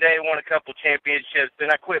back in the day, won a couple championships, then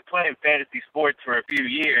I quit playing fantasy sports for a few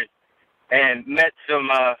years and met some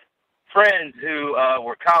friends who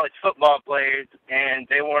were college football players, and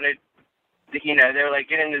they wanted, they were like,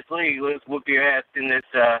 get in this league, let's whoop your ass in this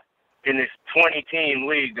 20-team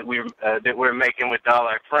league that we're making with all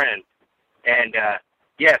our friends. And,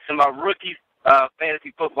 so my rookie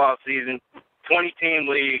fantasy football season, 20-team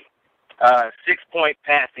league, 6-point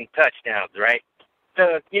passing touchdowns, right?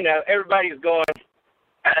 So, everybody's going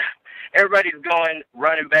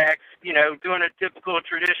running backs, doing a typical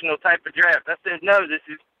traditional type of draft. I said, no, this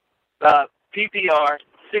is PPR,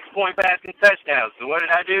 6-point passing touchdowns. So what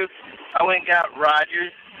did I do? I went and got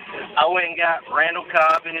Rodgers. I went and got Randall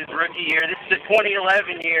Cobb in his rookie year. This is the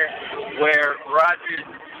 2011 year where Rodgers,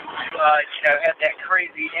 had that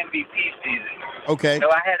crazy MVP season. Okay. So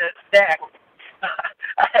I had a stack.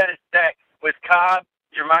 With Cobb,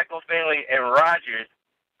 Jermichael Finley, and Rodgers,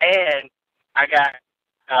 and I got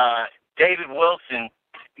David Wilson.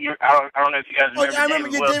 I don't know if you guys remember. I remember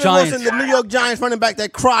David David Wilson, the New York Giants running back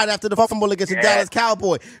that cried after the fumble against the Dallas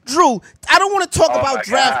Cowboys. Drew, I don't want to talk about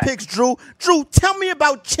draft picks, Drew. Drew, tell me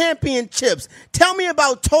about championships. Tell me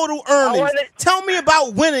about total earnings. Tell me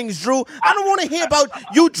about winnings, Drew. I don't want to hear about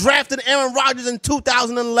you drafted Aaron Rodgers in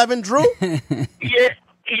 2011, Drew. Yeah.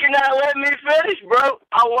 You're not letting me finish, bro.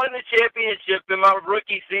 I won the championship in my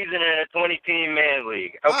rookie season in a 20-team man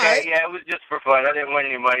league. Okay, right. Yeah, it was just for fun. I didn't win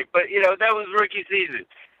any money. But, that was rookie season.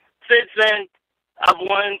 Since then, I've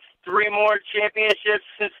won 3 more championships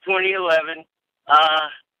since 2011,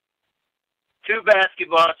 2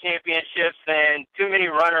 basketball championships, and too many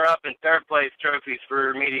runner-up and third-place trophies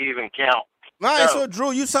for me to even count. All right, so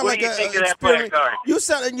Drew, you sound like an experienced. You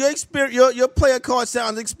sound your player card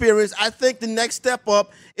sounds experienced. I think the next step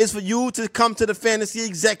up is for you to come to the fantasy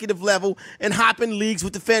executive level and hop in leagues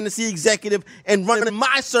with the fantasy executive and run in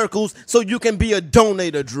my circles so you can be a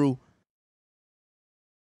donator, Drew.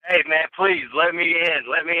 Hey man, please let me in,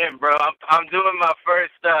 bro. I'm doing my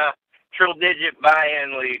first triple-digit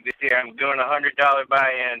buy-in league this year. I'm doing a $100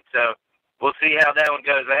 buy-in, so we'll see how that one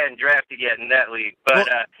goes. I hadn't drafted yet in that league, but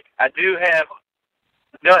I do have.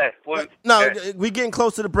 Go ahead. No, we're getting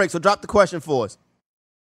close to the break, so drop the question for us.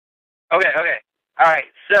 Okay. All right.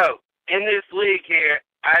 So in this league here,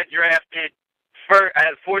 I drafted first. I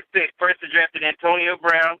had the 4th pick. First, I drafted Antonio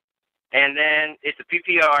Brown, and then it's a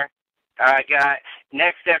PPR. I got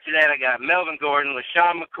next after that. I got Melvin Gordon,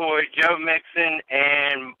 LaShawn McCoy, Joe Mixon,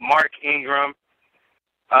 and Mark Ingram.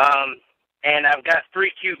 And I've got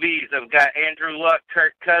 3 QBs. I've got Andrew Luck,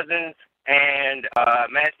 Kirk Cousins, and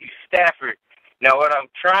Matthew Stafford. Now, what I'm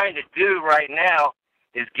trying to do right now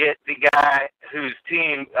is get the guy whose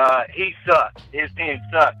team, he sucks. His team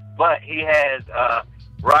sucks, but he has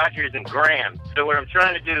Rodgers and Graham. So what I'm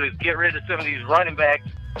trying to do is get rid of some of these running backs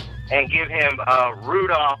and give him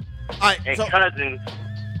Rudolph and Cousins.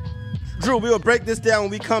 Drew, we'll break this down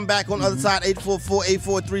when we come back on the other side.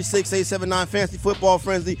 844-843-6879, Fantasy Football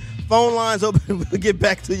Frenzy. Phone lines open. We'll get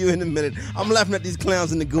back to you in a minute. I'm laughing at these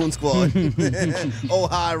clowns in the Goon Squad. Oh,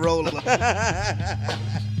 high roller.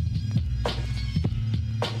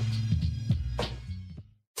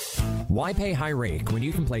 Why pay high rake when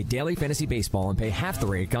you can play daily fantasy baseball and pay half the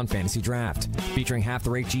rake on Fantasy Draft? Featuring half the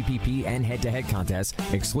rake GPP and head-to-head contests,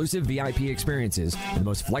 exclusive VIP experiences, and the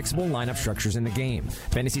most flexible lineup structures in the game.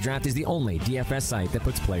 Fantasy Draft is the only DFS site that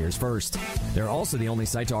puts players first. They're also the only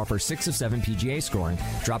site to offer 6 of 7 PGA scoring,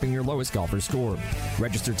 dropping your lowest golfer's score.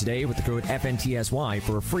 Register today with the code FNTSY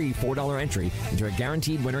for a free $4 entry into a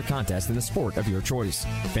guaranteed winner contest in the sport of your choice.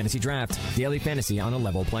 Fantasy Draft, daily fantasy on a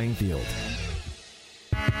level playing field.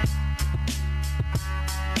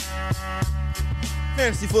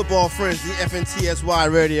 Fantasy Football Frenzy,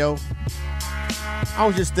 FNTSY Radio. I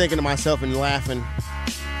was just thinking to myself and laughing,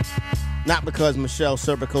 not because Michelle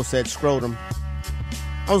Serpico said scrotum.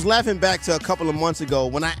 I was laughing back to a couple of months ago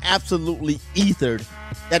when I absolutely ethered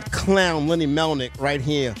that clown Lenny Melnick right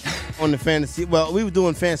here on the fantasy. Well, we were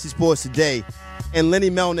doing fantasy sports today, and Lenny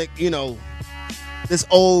Melnick, this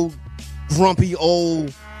old, grumpy,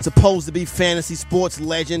 old, supposed to be fantasy sports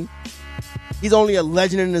legend. He's only a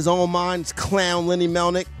legend in his own mind. It's clown Lenny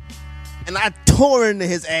Melnick. And I tore into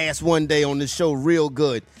his ass one day on this show real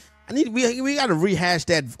good. We got to rehash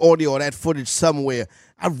that audio or that footage somewhere.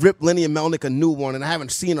 I ripped Lenny Melnick a new one, and I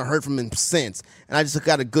haven't seen or heard from him since. And I just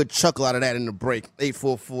got a good chuckle out of that in the break.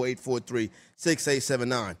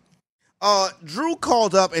 844-843-6879. Drew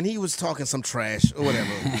called up, and he was talking some trash or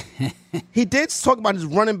whatever. He did talk about his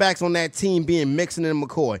running backs on that team being Mixon and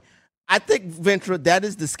McCoy. I think, Ventura, that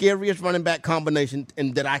is the scariest running back combination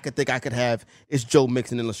and that I could have is Joe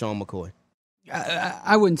Mixon and LaShawn McCoy.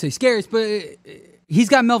 I wouldn't say scariest, but he's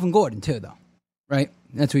got Melvin Gordon too, though, right?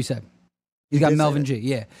 That's what he said. He's got Melvin G,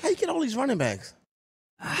 yeah. How you get all these running backs?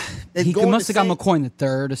 He must have got McCoy in the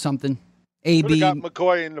 3rd or something. AB got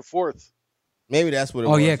McCoy in the 4th. Maybe that's what it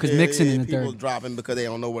was. Oh, yeah, because Mixon in the 3rd. People dropping because they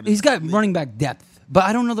don't know what he's got running back depth. But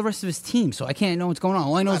I don't know the rest of his team, so I can't know what's going on.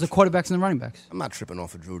 All I know is the quarterbacks and the running backs. I'm not tripping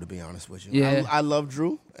off of Drew, to be honest with you. Yeah. I love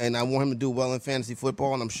Drew, and I want him to do well in fantasy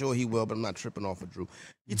football, and I'm sure he will, but I'm not tripping off of Drew.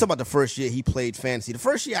 You talk about the first year he played fantasy. The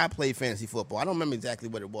first year I played fantasy football, I don't remember exactly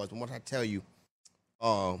what it was, but once I tell you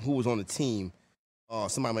who was on the team,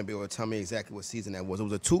 somebody might be able to tell me exactly what season that was. It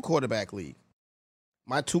was a 2-quarterback league.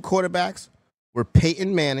 My 2 quarterbacks were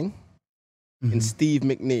Peyton Manning and Steve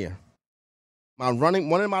McNair. One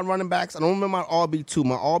of my running backs, I don't remember my RB2.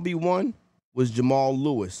 My RB1 was Jamal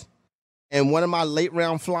Lewis. And one of my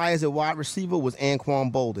late-round flyers at wide receiver was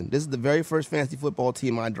Anquan Bolden. This is the very first fantasy football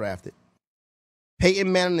team I drafted.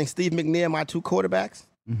 Peyton Manning and Steve McNair, my 2 quarterbacks,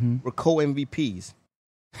 were co-MVPs.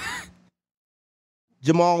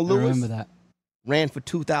 Jamal Lewis ran for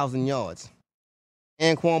 2,000 yards.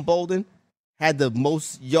 Anquan Bolden had the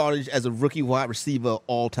most yardage as a rookie wide receiver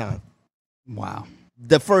all time. Wow.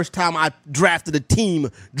 The first time I drafted a team,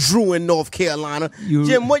 Drew in North Carolina.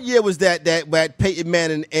 Jim, what year was that Peyton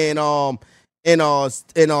Manning and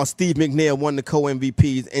Steve McNair won the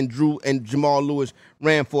co-MVPs and Drew and Jamal Lewis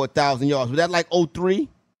ran for 1,000 yards? Was that like 2003?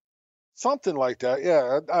 Something like that,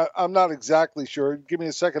 yeah. I'm not exactly sure. Give me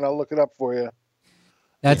a second, I'll look it up for you.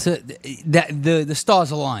 That's the stars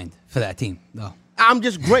aligned for that team, though. I'm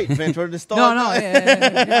just great, Ventura. The stars.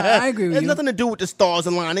 Yeah, I agree with you. There's nothing to do with the stars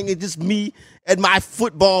aligning. It's just me and my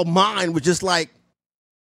football mind was just like,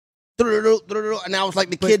 and I was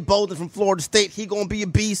like the kid Bolden from Florida State. He gonna be a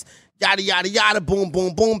beast. Yada yada yada. Boom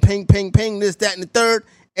boom boom. Ping ping ping. This that and the third.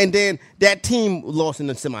 And then that team lost in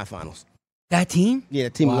the semifinals. That team? Yeah,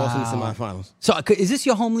 that team lost in the semifinals. So is this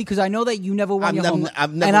your home league? Because I know that you never won your home league.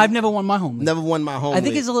 I've never won my home league. Never won my home league. I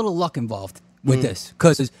think there's a little luck involved with this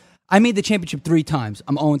because I made the championship 3 times.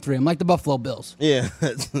 I'm 0-3. I'm like the Buffalo Bills. Yeah.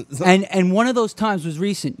 and one of those times was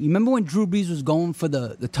recent. You remember when Drew Brees was going for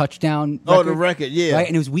the touchdown record? Oh, the record, yeah. Right,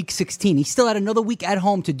 and it was week 16. He still had another week at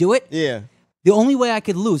home to do it. Yeah. The only way I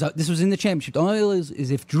could lose, this was in the championship, the only way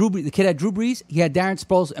is if the kid had Drew Brees, he had Darren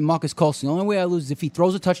Sproles and Marcus Colston. The only way I lose is if he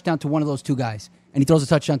throws a touchdown to one of those 2 guys. And he throws a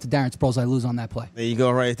touchdown to Darren Sproles, I lose on that play. There you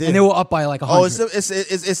go, right there. And they were up by like 100. Oh,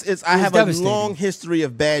 it's I have a long history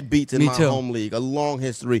of bad beats in my home league. A long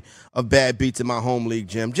history of bad beats in my home league,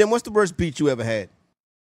 Jim. Jim, what's the worst beat you ever had?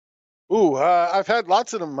 Ooh, I've had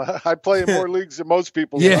lots of them. I play in more leagues than most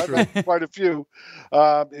people. Yeah. So I've had quite a few.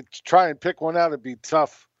 Try and pick one out would be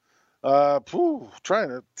tough. Trying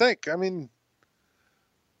to think. I mean,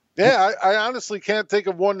 yeah, I honestly can't think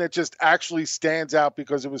of one that just actually stands out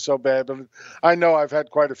because it was so bad. But I know I've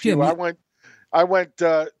had quite a few. Jim, I went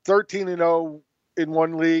 13-0 in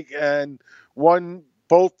one league and won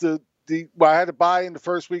both I had to buy in the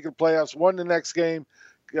first week of the playoffs, won the next game,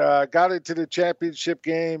 got into the championship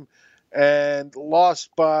game, and lost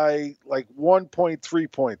by like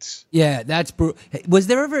 1.3 points. Yeah, that's brutal. Was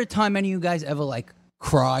there ever a time any of you guys ever like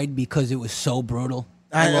cried because it was so brutal?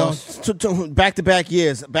 I know. Back-to-back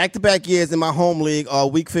years in my home league.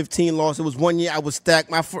 Week 15 loss. It was one year I was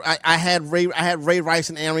stacked. I had Ray Rice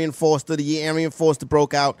and Arian Foster. The year Arian Foster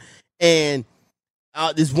broke out, and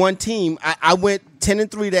this one team I went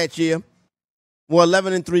 10-3 that year. Well,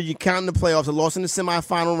 11-3. You counting the playoffs. I lost in the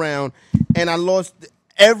semifinal round, and I lost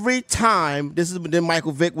every time. This is when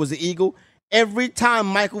Michael Vick was the Eagle. Every time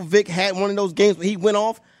Michael Vick had one of those games where he went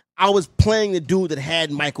off, I was playing the dude that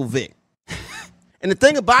had Michael Vick. And the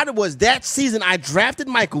thing about it was that season I drafted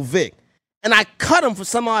Michael Vick, and I cut him for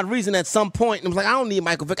some odd reason at some point. And I was like, I don't need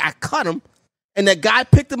Michael Vick. I cut him, and that guy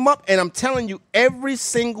picked him up, and I'm telling you, every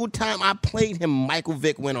single time I played him, Michael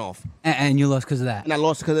Vick went off. And you lost because of that. And I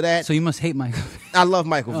lost because of that. So you must hate Michael Vick. I love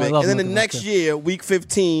Michael Vick. And then the next year, week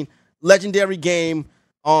 15, legendary game.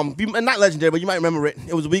 Not legendary, but you might remember it.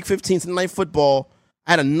 It was week 15, Sunday Night Football.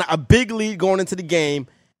 I had a big lead going into the game.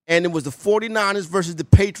 And it was the 49ers versus the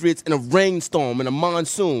Patriots in a rainstorm, in a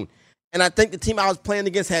monsoon. And I think the team I was playing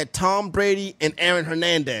against had Tom Brady and Aaron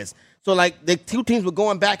Hernandez. So, like, the 2 teams were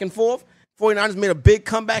going back and forth. 49ers made a big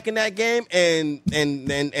comeback in that game, and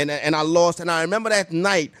I lost. And I remember that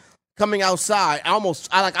night coming outside, I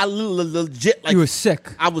legit, like, you were sick.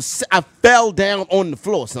 I fell down on the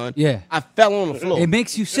floor, son. Yeah. I fell on the floor. It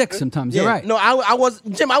makes you sick sometimes. Yeah. You're right. No, I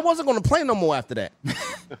wasn't going to play no more after that.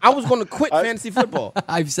 I was going to quit fantasy football.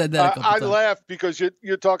 I've said that a couple times. I laugh because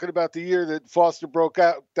you're talking about the year that Foster broke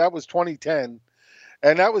out. That was 2010.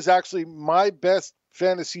 And that was actually my best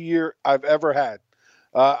fantasy year I've ever had.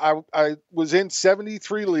 I was in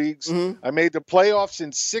 73 leagues. Mm-hmm. I made the playoffs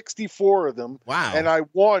in 64 of them. Wow. And I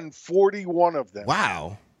won 41 of them.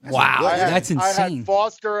 Wow. That's insane. I had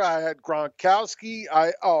Foster. I had Gronkowski.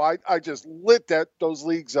 I just lit those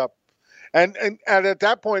leagues up. And at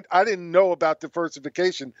that point, I didn't know about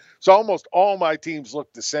diversification. So almost all my teams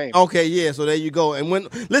looked the same. Okay, yeah. So there you go. And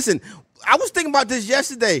listen, I was thinking about this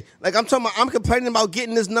yesterday. Like I'm complaining about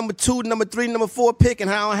getting this number 2, number 3, number 4 pick and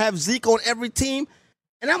how I have Zeke on every team.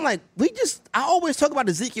 And I'm like, I always talk about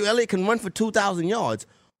Ezekiel Elliott can run for 2,000 yards.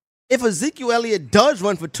 If Ezekiel Elliott does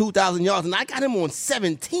run for 2,000 yards, and I got him on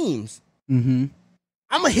 7 teams, I'm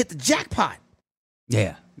going to hit the jackpot.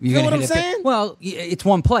 Yeah. You know what I'm saying? Well, it's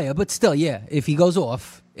one player, but still, yeah. If he goes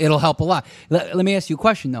off, it'll help a lot. Let me ask you a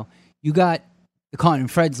question, though. You got the Cotton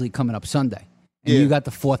and Fred's League coming up Sunday, and you got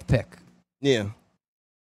the 4th pick. Yeah.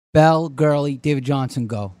 Bell, Gurley, David Johnson,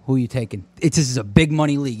 go. Who are you taking? This is a big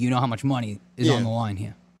money league. You know how much money is on the line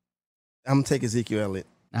here. I'm going to take Ezekiel Elliott.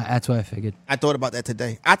 That's what I figured. I thought about that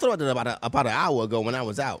today. I thought about that about an hour ago when I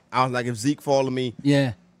was out. I was like, if Zeke followed me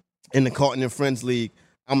in the Carton and Friends League,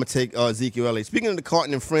 I'm going to take Ezekiel Elliott. Speaking of the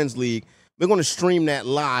Carton and Friends League, we're going to stream that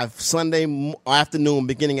live Sunday afternoon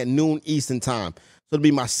beginning at noon Eastern time. So it'll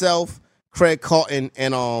be myself, Craig Carton,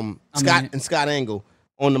 and Scott Engel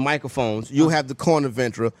on the microphones. You'll have the corner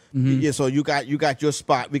Ventura. Yeah, so you got your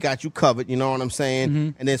spot. We got you covered, you know what I'm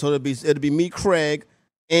saying? And then so it'll be me, Craig,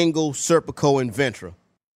 Engel, Serpico, and Ventura.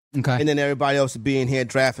 Okay. And then everybody else will be in here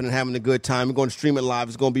drafting and having a good time. We're going to stream it live.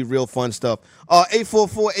 It's going to be real fun stuff.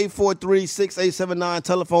 844-843-6879,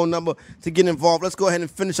 telephone number to get involved. Let's go ahead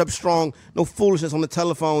and finish up strong. No foolishness on the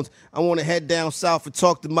telephones. I want to head down south and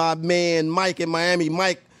talk to my man Mike in Miami.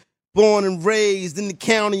 Mike, born and raised in the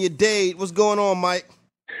county of Dade. What's going on, Mike?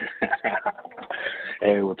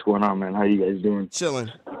 Hey, what's going on, man? How you guys doing?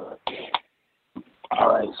 Chilling.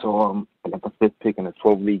 All right, so I got the 5th pick in the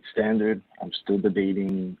 12-league standard. I'm still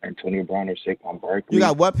debating Antonio Brown or Saquon Barkley. You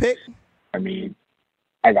got what pick? I mean,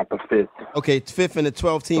 I got the 5th. Okay, 5th in the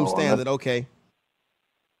 12-team standard. Okay.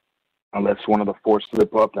 unless one of the four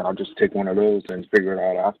slip up, then I'll just take one of those and figure it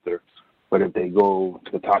out after. But if they go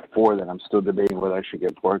to the top four, then I'm still debating whether I should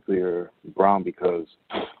get Barkley or Brown because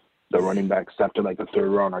the running backs after like the third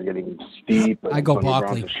round are getting steep. I go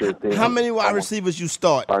Barkley. How many wide receivers you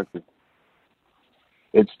start? Barkley.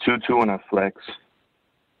 It's 2-2 and a flex.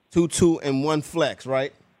 2-2 and one flex,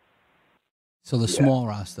 right? So the small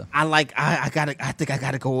roster. I think I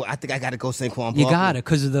gotta go Saquon Barkley. You got it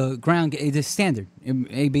because of the ground. The standard.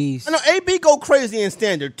 AB's. No, AB go crazy in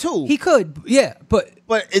standard too. He could, yeah, but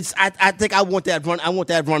it's. I think I want that run. I want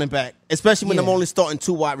that running back, especially when I'm only starting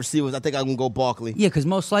 2 wide receivers. I think I'm gonna go Barkley. Yeah, because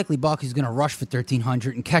most likely Barkley's gonna rush for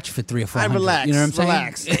 1,300 and catch for 300 or 400. Relax. You know what I'm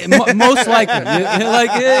Relax. saying? Most likely. You're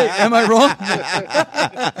like, hey, am I wrong?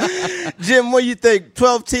 Jim, what do you think?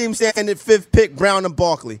 12 teams and at 5th pick, Brown and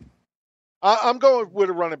Barkley. I'm going with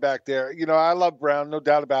a running back there. You know, I love Brown, no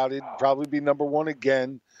doubt about it. Probably be number 1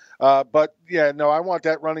 again. But, yeah, no, I want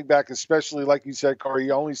that running back, especially like you said, Corey,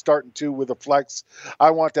 only starting 2 with a flex. I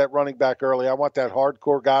want that running back early. I want that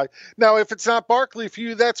hardcore guy. Now, if it's not Barkley for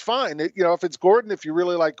you, that's fine. If it's Gordon, if you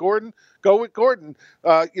really like Gordon, go with Gordon.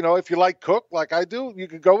 If you like Cook, like I do, you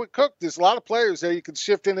could go with Cook. There's a lot of players there you can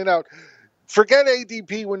shift in and out. Forget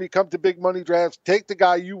ADP when you come to big money drafts. Take the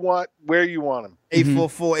guy you want where you want him.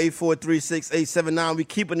 844-843-6879. We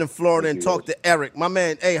keep it in Florida and talk to Eric. My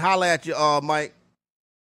man, hey, holla at you, Mike.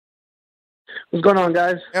 What's going on,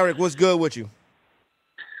 guys? Eric, what's good with you?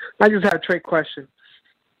 I just had a trade question.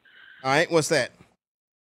 All right, what's that?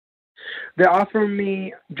 They're offering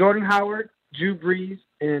me Jordan Howard, Drew Brees,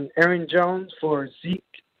 and Aaron Jones for Zeke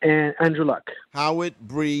and Andrew Luck. Howard,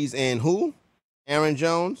 Brees, and who? Aaron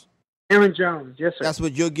Jones? Aaron Jones, yes, sir. That's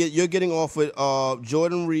what you're getting offered.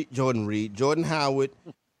 Jordan Howard,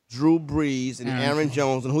 Drew Brees, and Aaron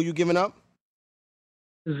Jones. And who you giving up?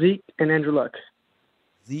 Zeke and Andrew Luck.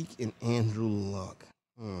 Zeke and Andrew Luck.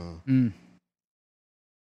 All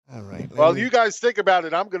right. Well, you guys think about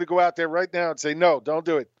it. I'm going to go out there right now and say, no, don't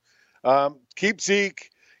do it. Keep Zeke.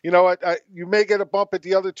 You know what? You may get a bump at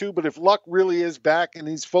the other 2, but if Luck really is back and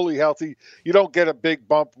he's fully healthy, you don't get a big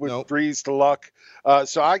bump with Brees to Luck.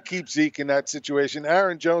 So I keep Zeke in that situation.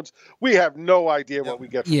 Aaron Jones, we have no idea what we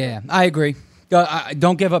get from him. I agree.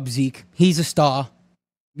 Don't give up Zeke. He's a star.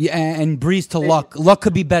 Yeah, and Brees to Luck. Luck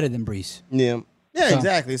could be better than Brees. Yeah,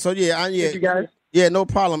 exactly. So, Thank you guys. Yeah, no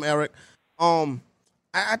problem, Eric.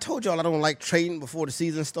 I told y'all I don't like trading before the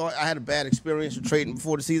season start. I had a bad experience with trading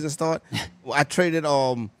before the season start. I traded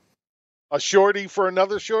a shorty for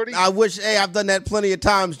another shorty. I wish. Hey, I've done that plenty of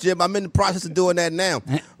times, Jim. I'm in the process of doing that now.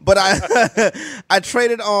 But I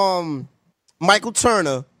traded Michael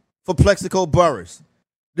Turner for Plexico Burress.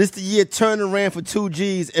 This the year Turner ran for 2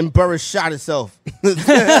 G's and Burress shot himself. Before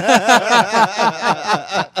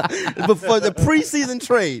the preseason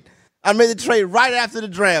trade, I made the trade right after the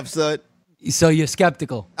draft, son. So you're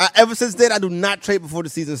skeptical. Ever since then, I do not trade before the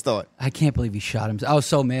season start. I can't believe he shot him. I was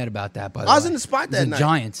so mad about that. By the way, I was in the spot that night.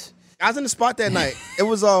 Giants. I was in the spot that night. It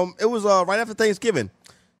was right after Thanksgiving.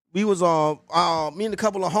 We was me and a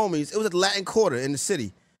couple of homies. It was at the Latin Quarter in the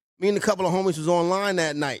city. Me and a couple of homies was online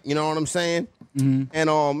that night. You know what I'm saying? Mm-hmm.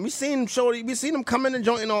 And we seen him come in and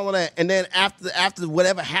joint and all of that. And then after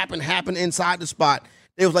whatever happened inside the spot.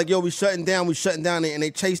 They was like, yo, we shutting down, and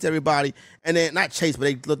they chased everybody. And then, not chased,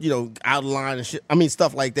 but they, out of line and shit. I mean,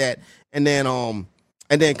 stuff like that. And then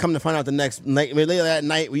come to find out the next night, later that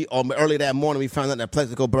night, early that morning, we found out that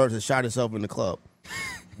Plexico Burress had shot himself in the club.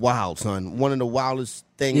 Wild, son. One of the wildest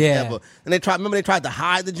things ever. And they tried to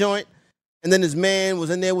hide the joint. And then his man was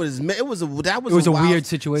in there with his man. It was a weird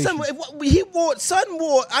situation.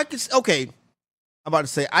 I'm about to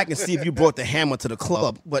say, I can see if you brought the hammer to the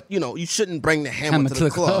club, but, you shouldn't bring the hammer to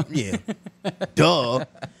the club. Yeah. Duh.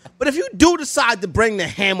 But if you do decide to bring the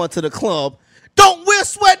hammer to the club, don't wear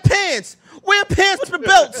sweatpants. Wear pants with the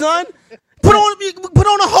belt, son. Put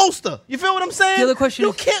on a holster. You feel what I'm saying? The other question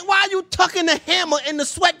why are you tucking the hammer in the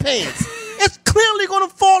sweatpants? It's clearly going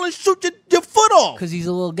to fall and shoot your foot off. Because he's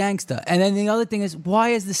a little gangster. And then the other thing is, why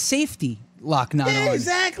is the safety lock not on?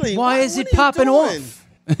 Exactly. Why is it popping off?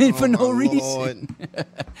 For no reason.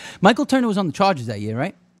 Michael Turner was on the Chargers that year,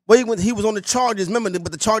 right? Well, he was on the Chargers, remember,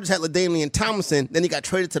 but the Chargers had LaDainian Tomlinson. Then he got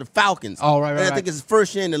traded to the Falcons. Oh, right. And I think it's his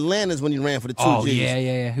first year in Atlanta is when he ran for the 2 Gs. Oh,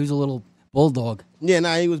 yeah. He was a little bulldog.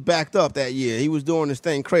 Yeah, he was backed up that year. He was doing this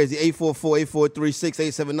thing crazy.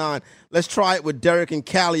 844-843-6879. Let's try it with Derek and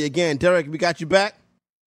Cali again. Derek, we got you back?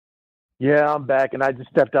 Yeah, I'm back, and I just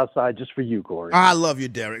stepped outside just for you, Corey. I love you,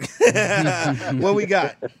 Derek. What we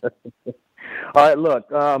got? All right, look,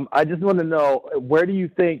 I just want to know, where do you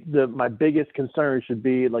think my biggest concern should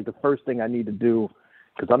be, like the first thing I need to do,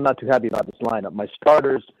 because I'm not too happy about this lineup. My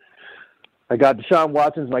starters, I got Deshaun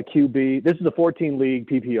Watson's my QB. This is a 14 league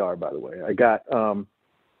PPR, by the way. I got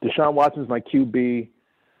Deshaun Watson's my QB.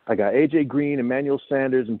 I got AJ Green, Emmanuel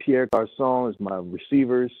Sanders, and Pierre Garçon as my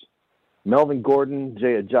receivers. Melvin Gordon,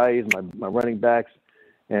 Jay Ajayi is my running backs,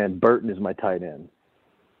 and Burton is my tight end.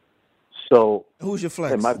 So who's your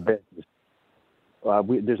flex? And my bet is,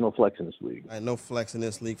 there's no flex in this league. All right, no flex in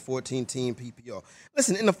this league. 14-team PPR.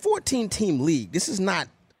 Listen, in a 14-team league, this is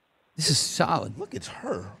solid. Look at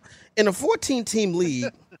her. In a 14-team league,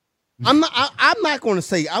 I'm not going to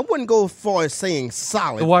say, I wouldn't go as far as saying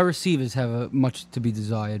solid. The wide receivers have much to be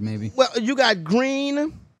desired, maybe. Well, you got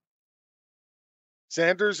Green,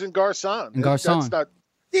 Sanders, and Garçon. And Garçon. That's not.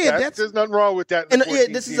 Yeah, there's nothing wrong with that.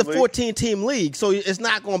 This is a 14-team league, so it's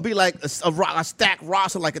not going to be like a stacked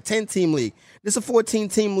roster like a 10-team league. This is a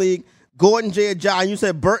 14-team league. Gordon, Jay Ajayi. You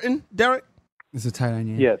said Burton, Derek? It's a tight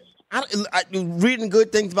end, yeah. Yes. I'm reading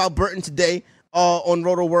good things about Burton today on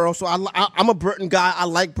Roto World, so I'm a Burton guy. I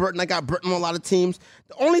like Burton. I got Burton on a lot of teams.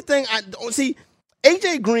 The only thing I don't see,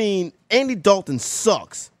 AJ Green, Andy Dalton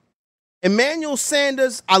sucks. Emmanuel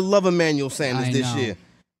Sanders, I love Emmanuel Sanders this year.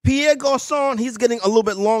 Pierre Garçon, he's getting a little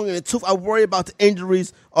bit long in the tooth. I worry about the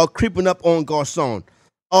injuries creeping up on Garçon.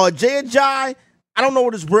 Jay Ajayi, I don't know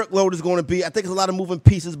what his workload is going to be. I think it's a lot of moving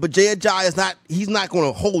pieces, but Jay Ajayi he's not going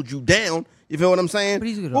to hold you down. You feel what I'm saying?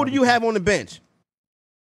 Who do you have on the bench?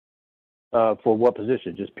 For what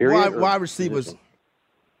position? Just period? Wide receivers.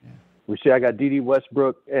 We see I got D.D.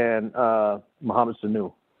 Westbrook and Mohamed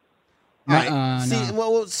Sanu. Right.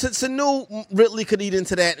 Sanu, Ridley could eat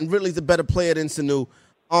into that, and Ridley's a better player than Sanu.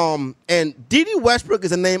 And D.D. Westbrook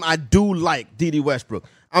is a name I do like. D.D. Westbrook.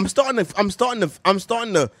 I'm starting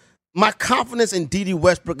to. My confidence in D.D.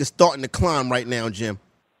 Westbrook is starting to climb right now, Jim.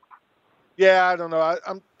 Yeah, I don't know.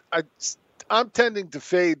 I'm tending to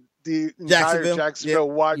fade the entire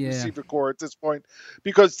Jacksonville wide receiver core at this point,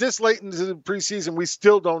 because this late into the preseason, we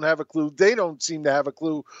still don't have a clue. They don't seem to have a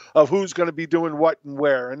clue of who's going to be doing what and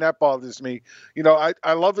where, and that bothers me.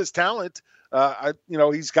 I love his talent.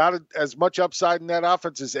 He's got as much upside in that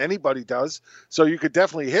offense as anybody does, so you could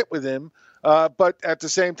definitely hit with him. But at the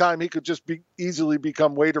same time, he could just easily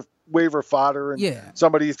become waiver fodder and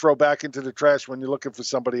somebody you throw back into the trash when you're looking for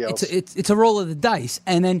somebody else. It's a roll of the dice.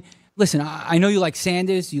 And then, listen, I know you like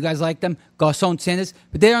Sanders. You guys like them, Garçon, Sanders,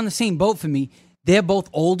 but they're on the same boat for me. They're both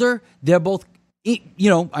older. They're both,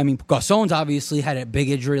 Garçon's obviously had a big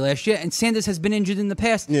injury last year, and Sanders has been injured in the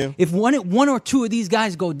past. Yeah. If one or two of these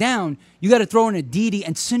guys go down, you got to throw in a Dede,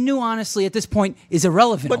 and Sanu, honestly, at this point, is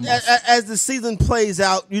irrelevant. But as the season plays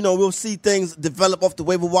out, we'll see things develop off the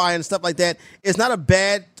waiver wire and stuff like that. It's not a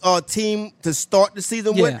bad team to start the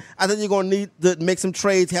season with. I think you're going to need to make some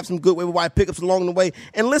trades, have some good waiver wire pickups along the way.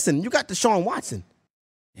 And listen, you got Deshaun Watson.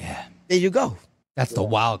 Yeah. There you go. That's the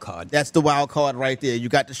wild card. That's the wild card right there. You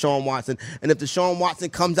got Deshaun Watson. And if Deshaun Watson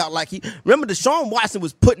comes out like remember, Deshaun Watson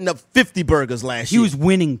was putting up 50 burgers last year. He was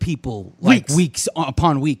winning people weeks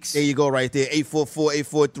upon weeks. There you go right there.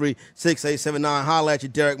 844-843-6879. Holla at you,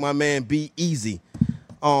 Derek, my man. Be easy.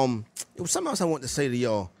 It was something else I wanted to say to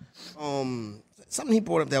y'all. Something he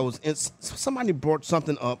brought up somebody brought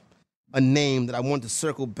something up, a name that I wanted to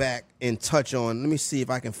circle back and touch on. Let me see if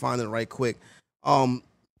I can find it right quick.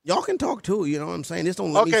 Y'all can talk too, you know what I'm saying? Just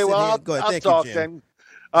don't let me sit here. Go ahead. I'll Thank talk you, Jim.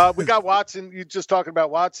 then. We got Watson. You're just talking about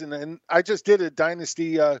Watson, and I just did a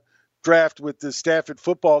dynasty draft with the Stafford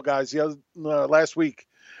football guys last week,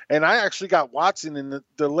 and I actually got Watson in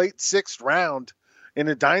the late 6th round in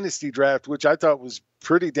a dynasty draft, which I thought was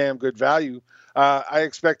pretty damn good value. I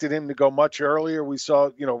expected him to go much earlier. We saw,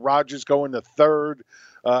 Rodgers go in the 3rd.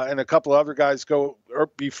 And a couple other guys go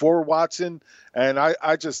before Watson, and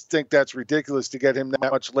I just think that's ridiculous to get him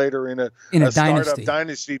that much later in a startup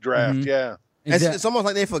dynasty draft. Mm-hmm. Yeah, it's almost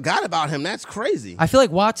like they forgot about him. That's crazy. I feel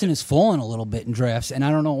like Watson has fallen a little bit in drafts, and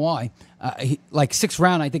I don't know why. 6th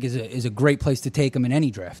round, I think is a great place to take him in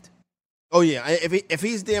any draft. Oh yeah, if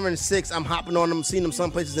he's there in 6, I'm hopping on him, seeing him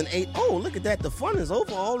some places in 8. Oh, look at that, the fun is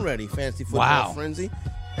over already. Fantasy Football Frenzy.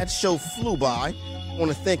 That show flew by. I want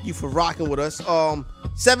to thank you for rocking with us.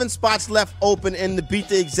 7 spots left open in the Beat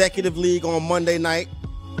the Executive League on Monday night.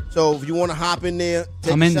 So if you want to hop in there,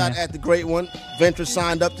 take a shot at the great one. Venture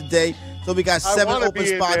signed up today. So we got 7 open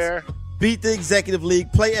spots. Beat the Executive League.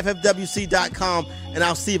 PlayFFWC.com, and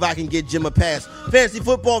I'll see if I can get Jim a pass. Fantasy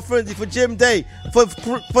Football Frenzy for Jim Day. For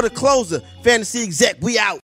the closer, Fantasy Exec. We out.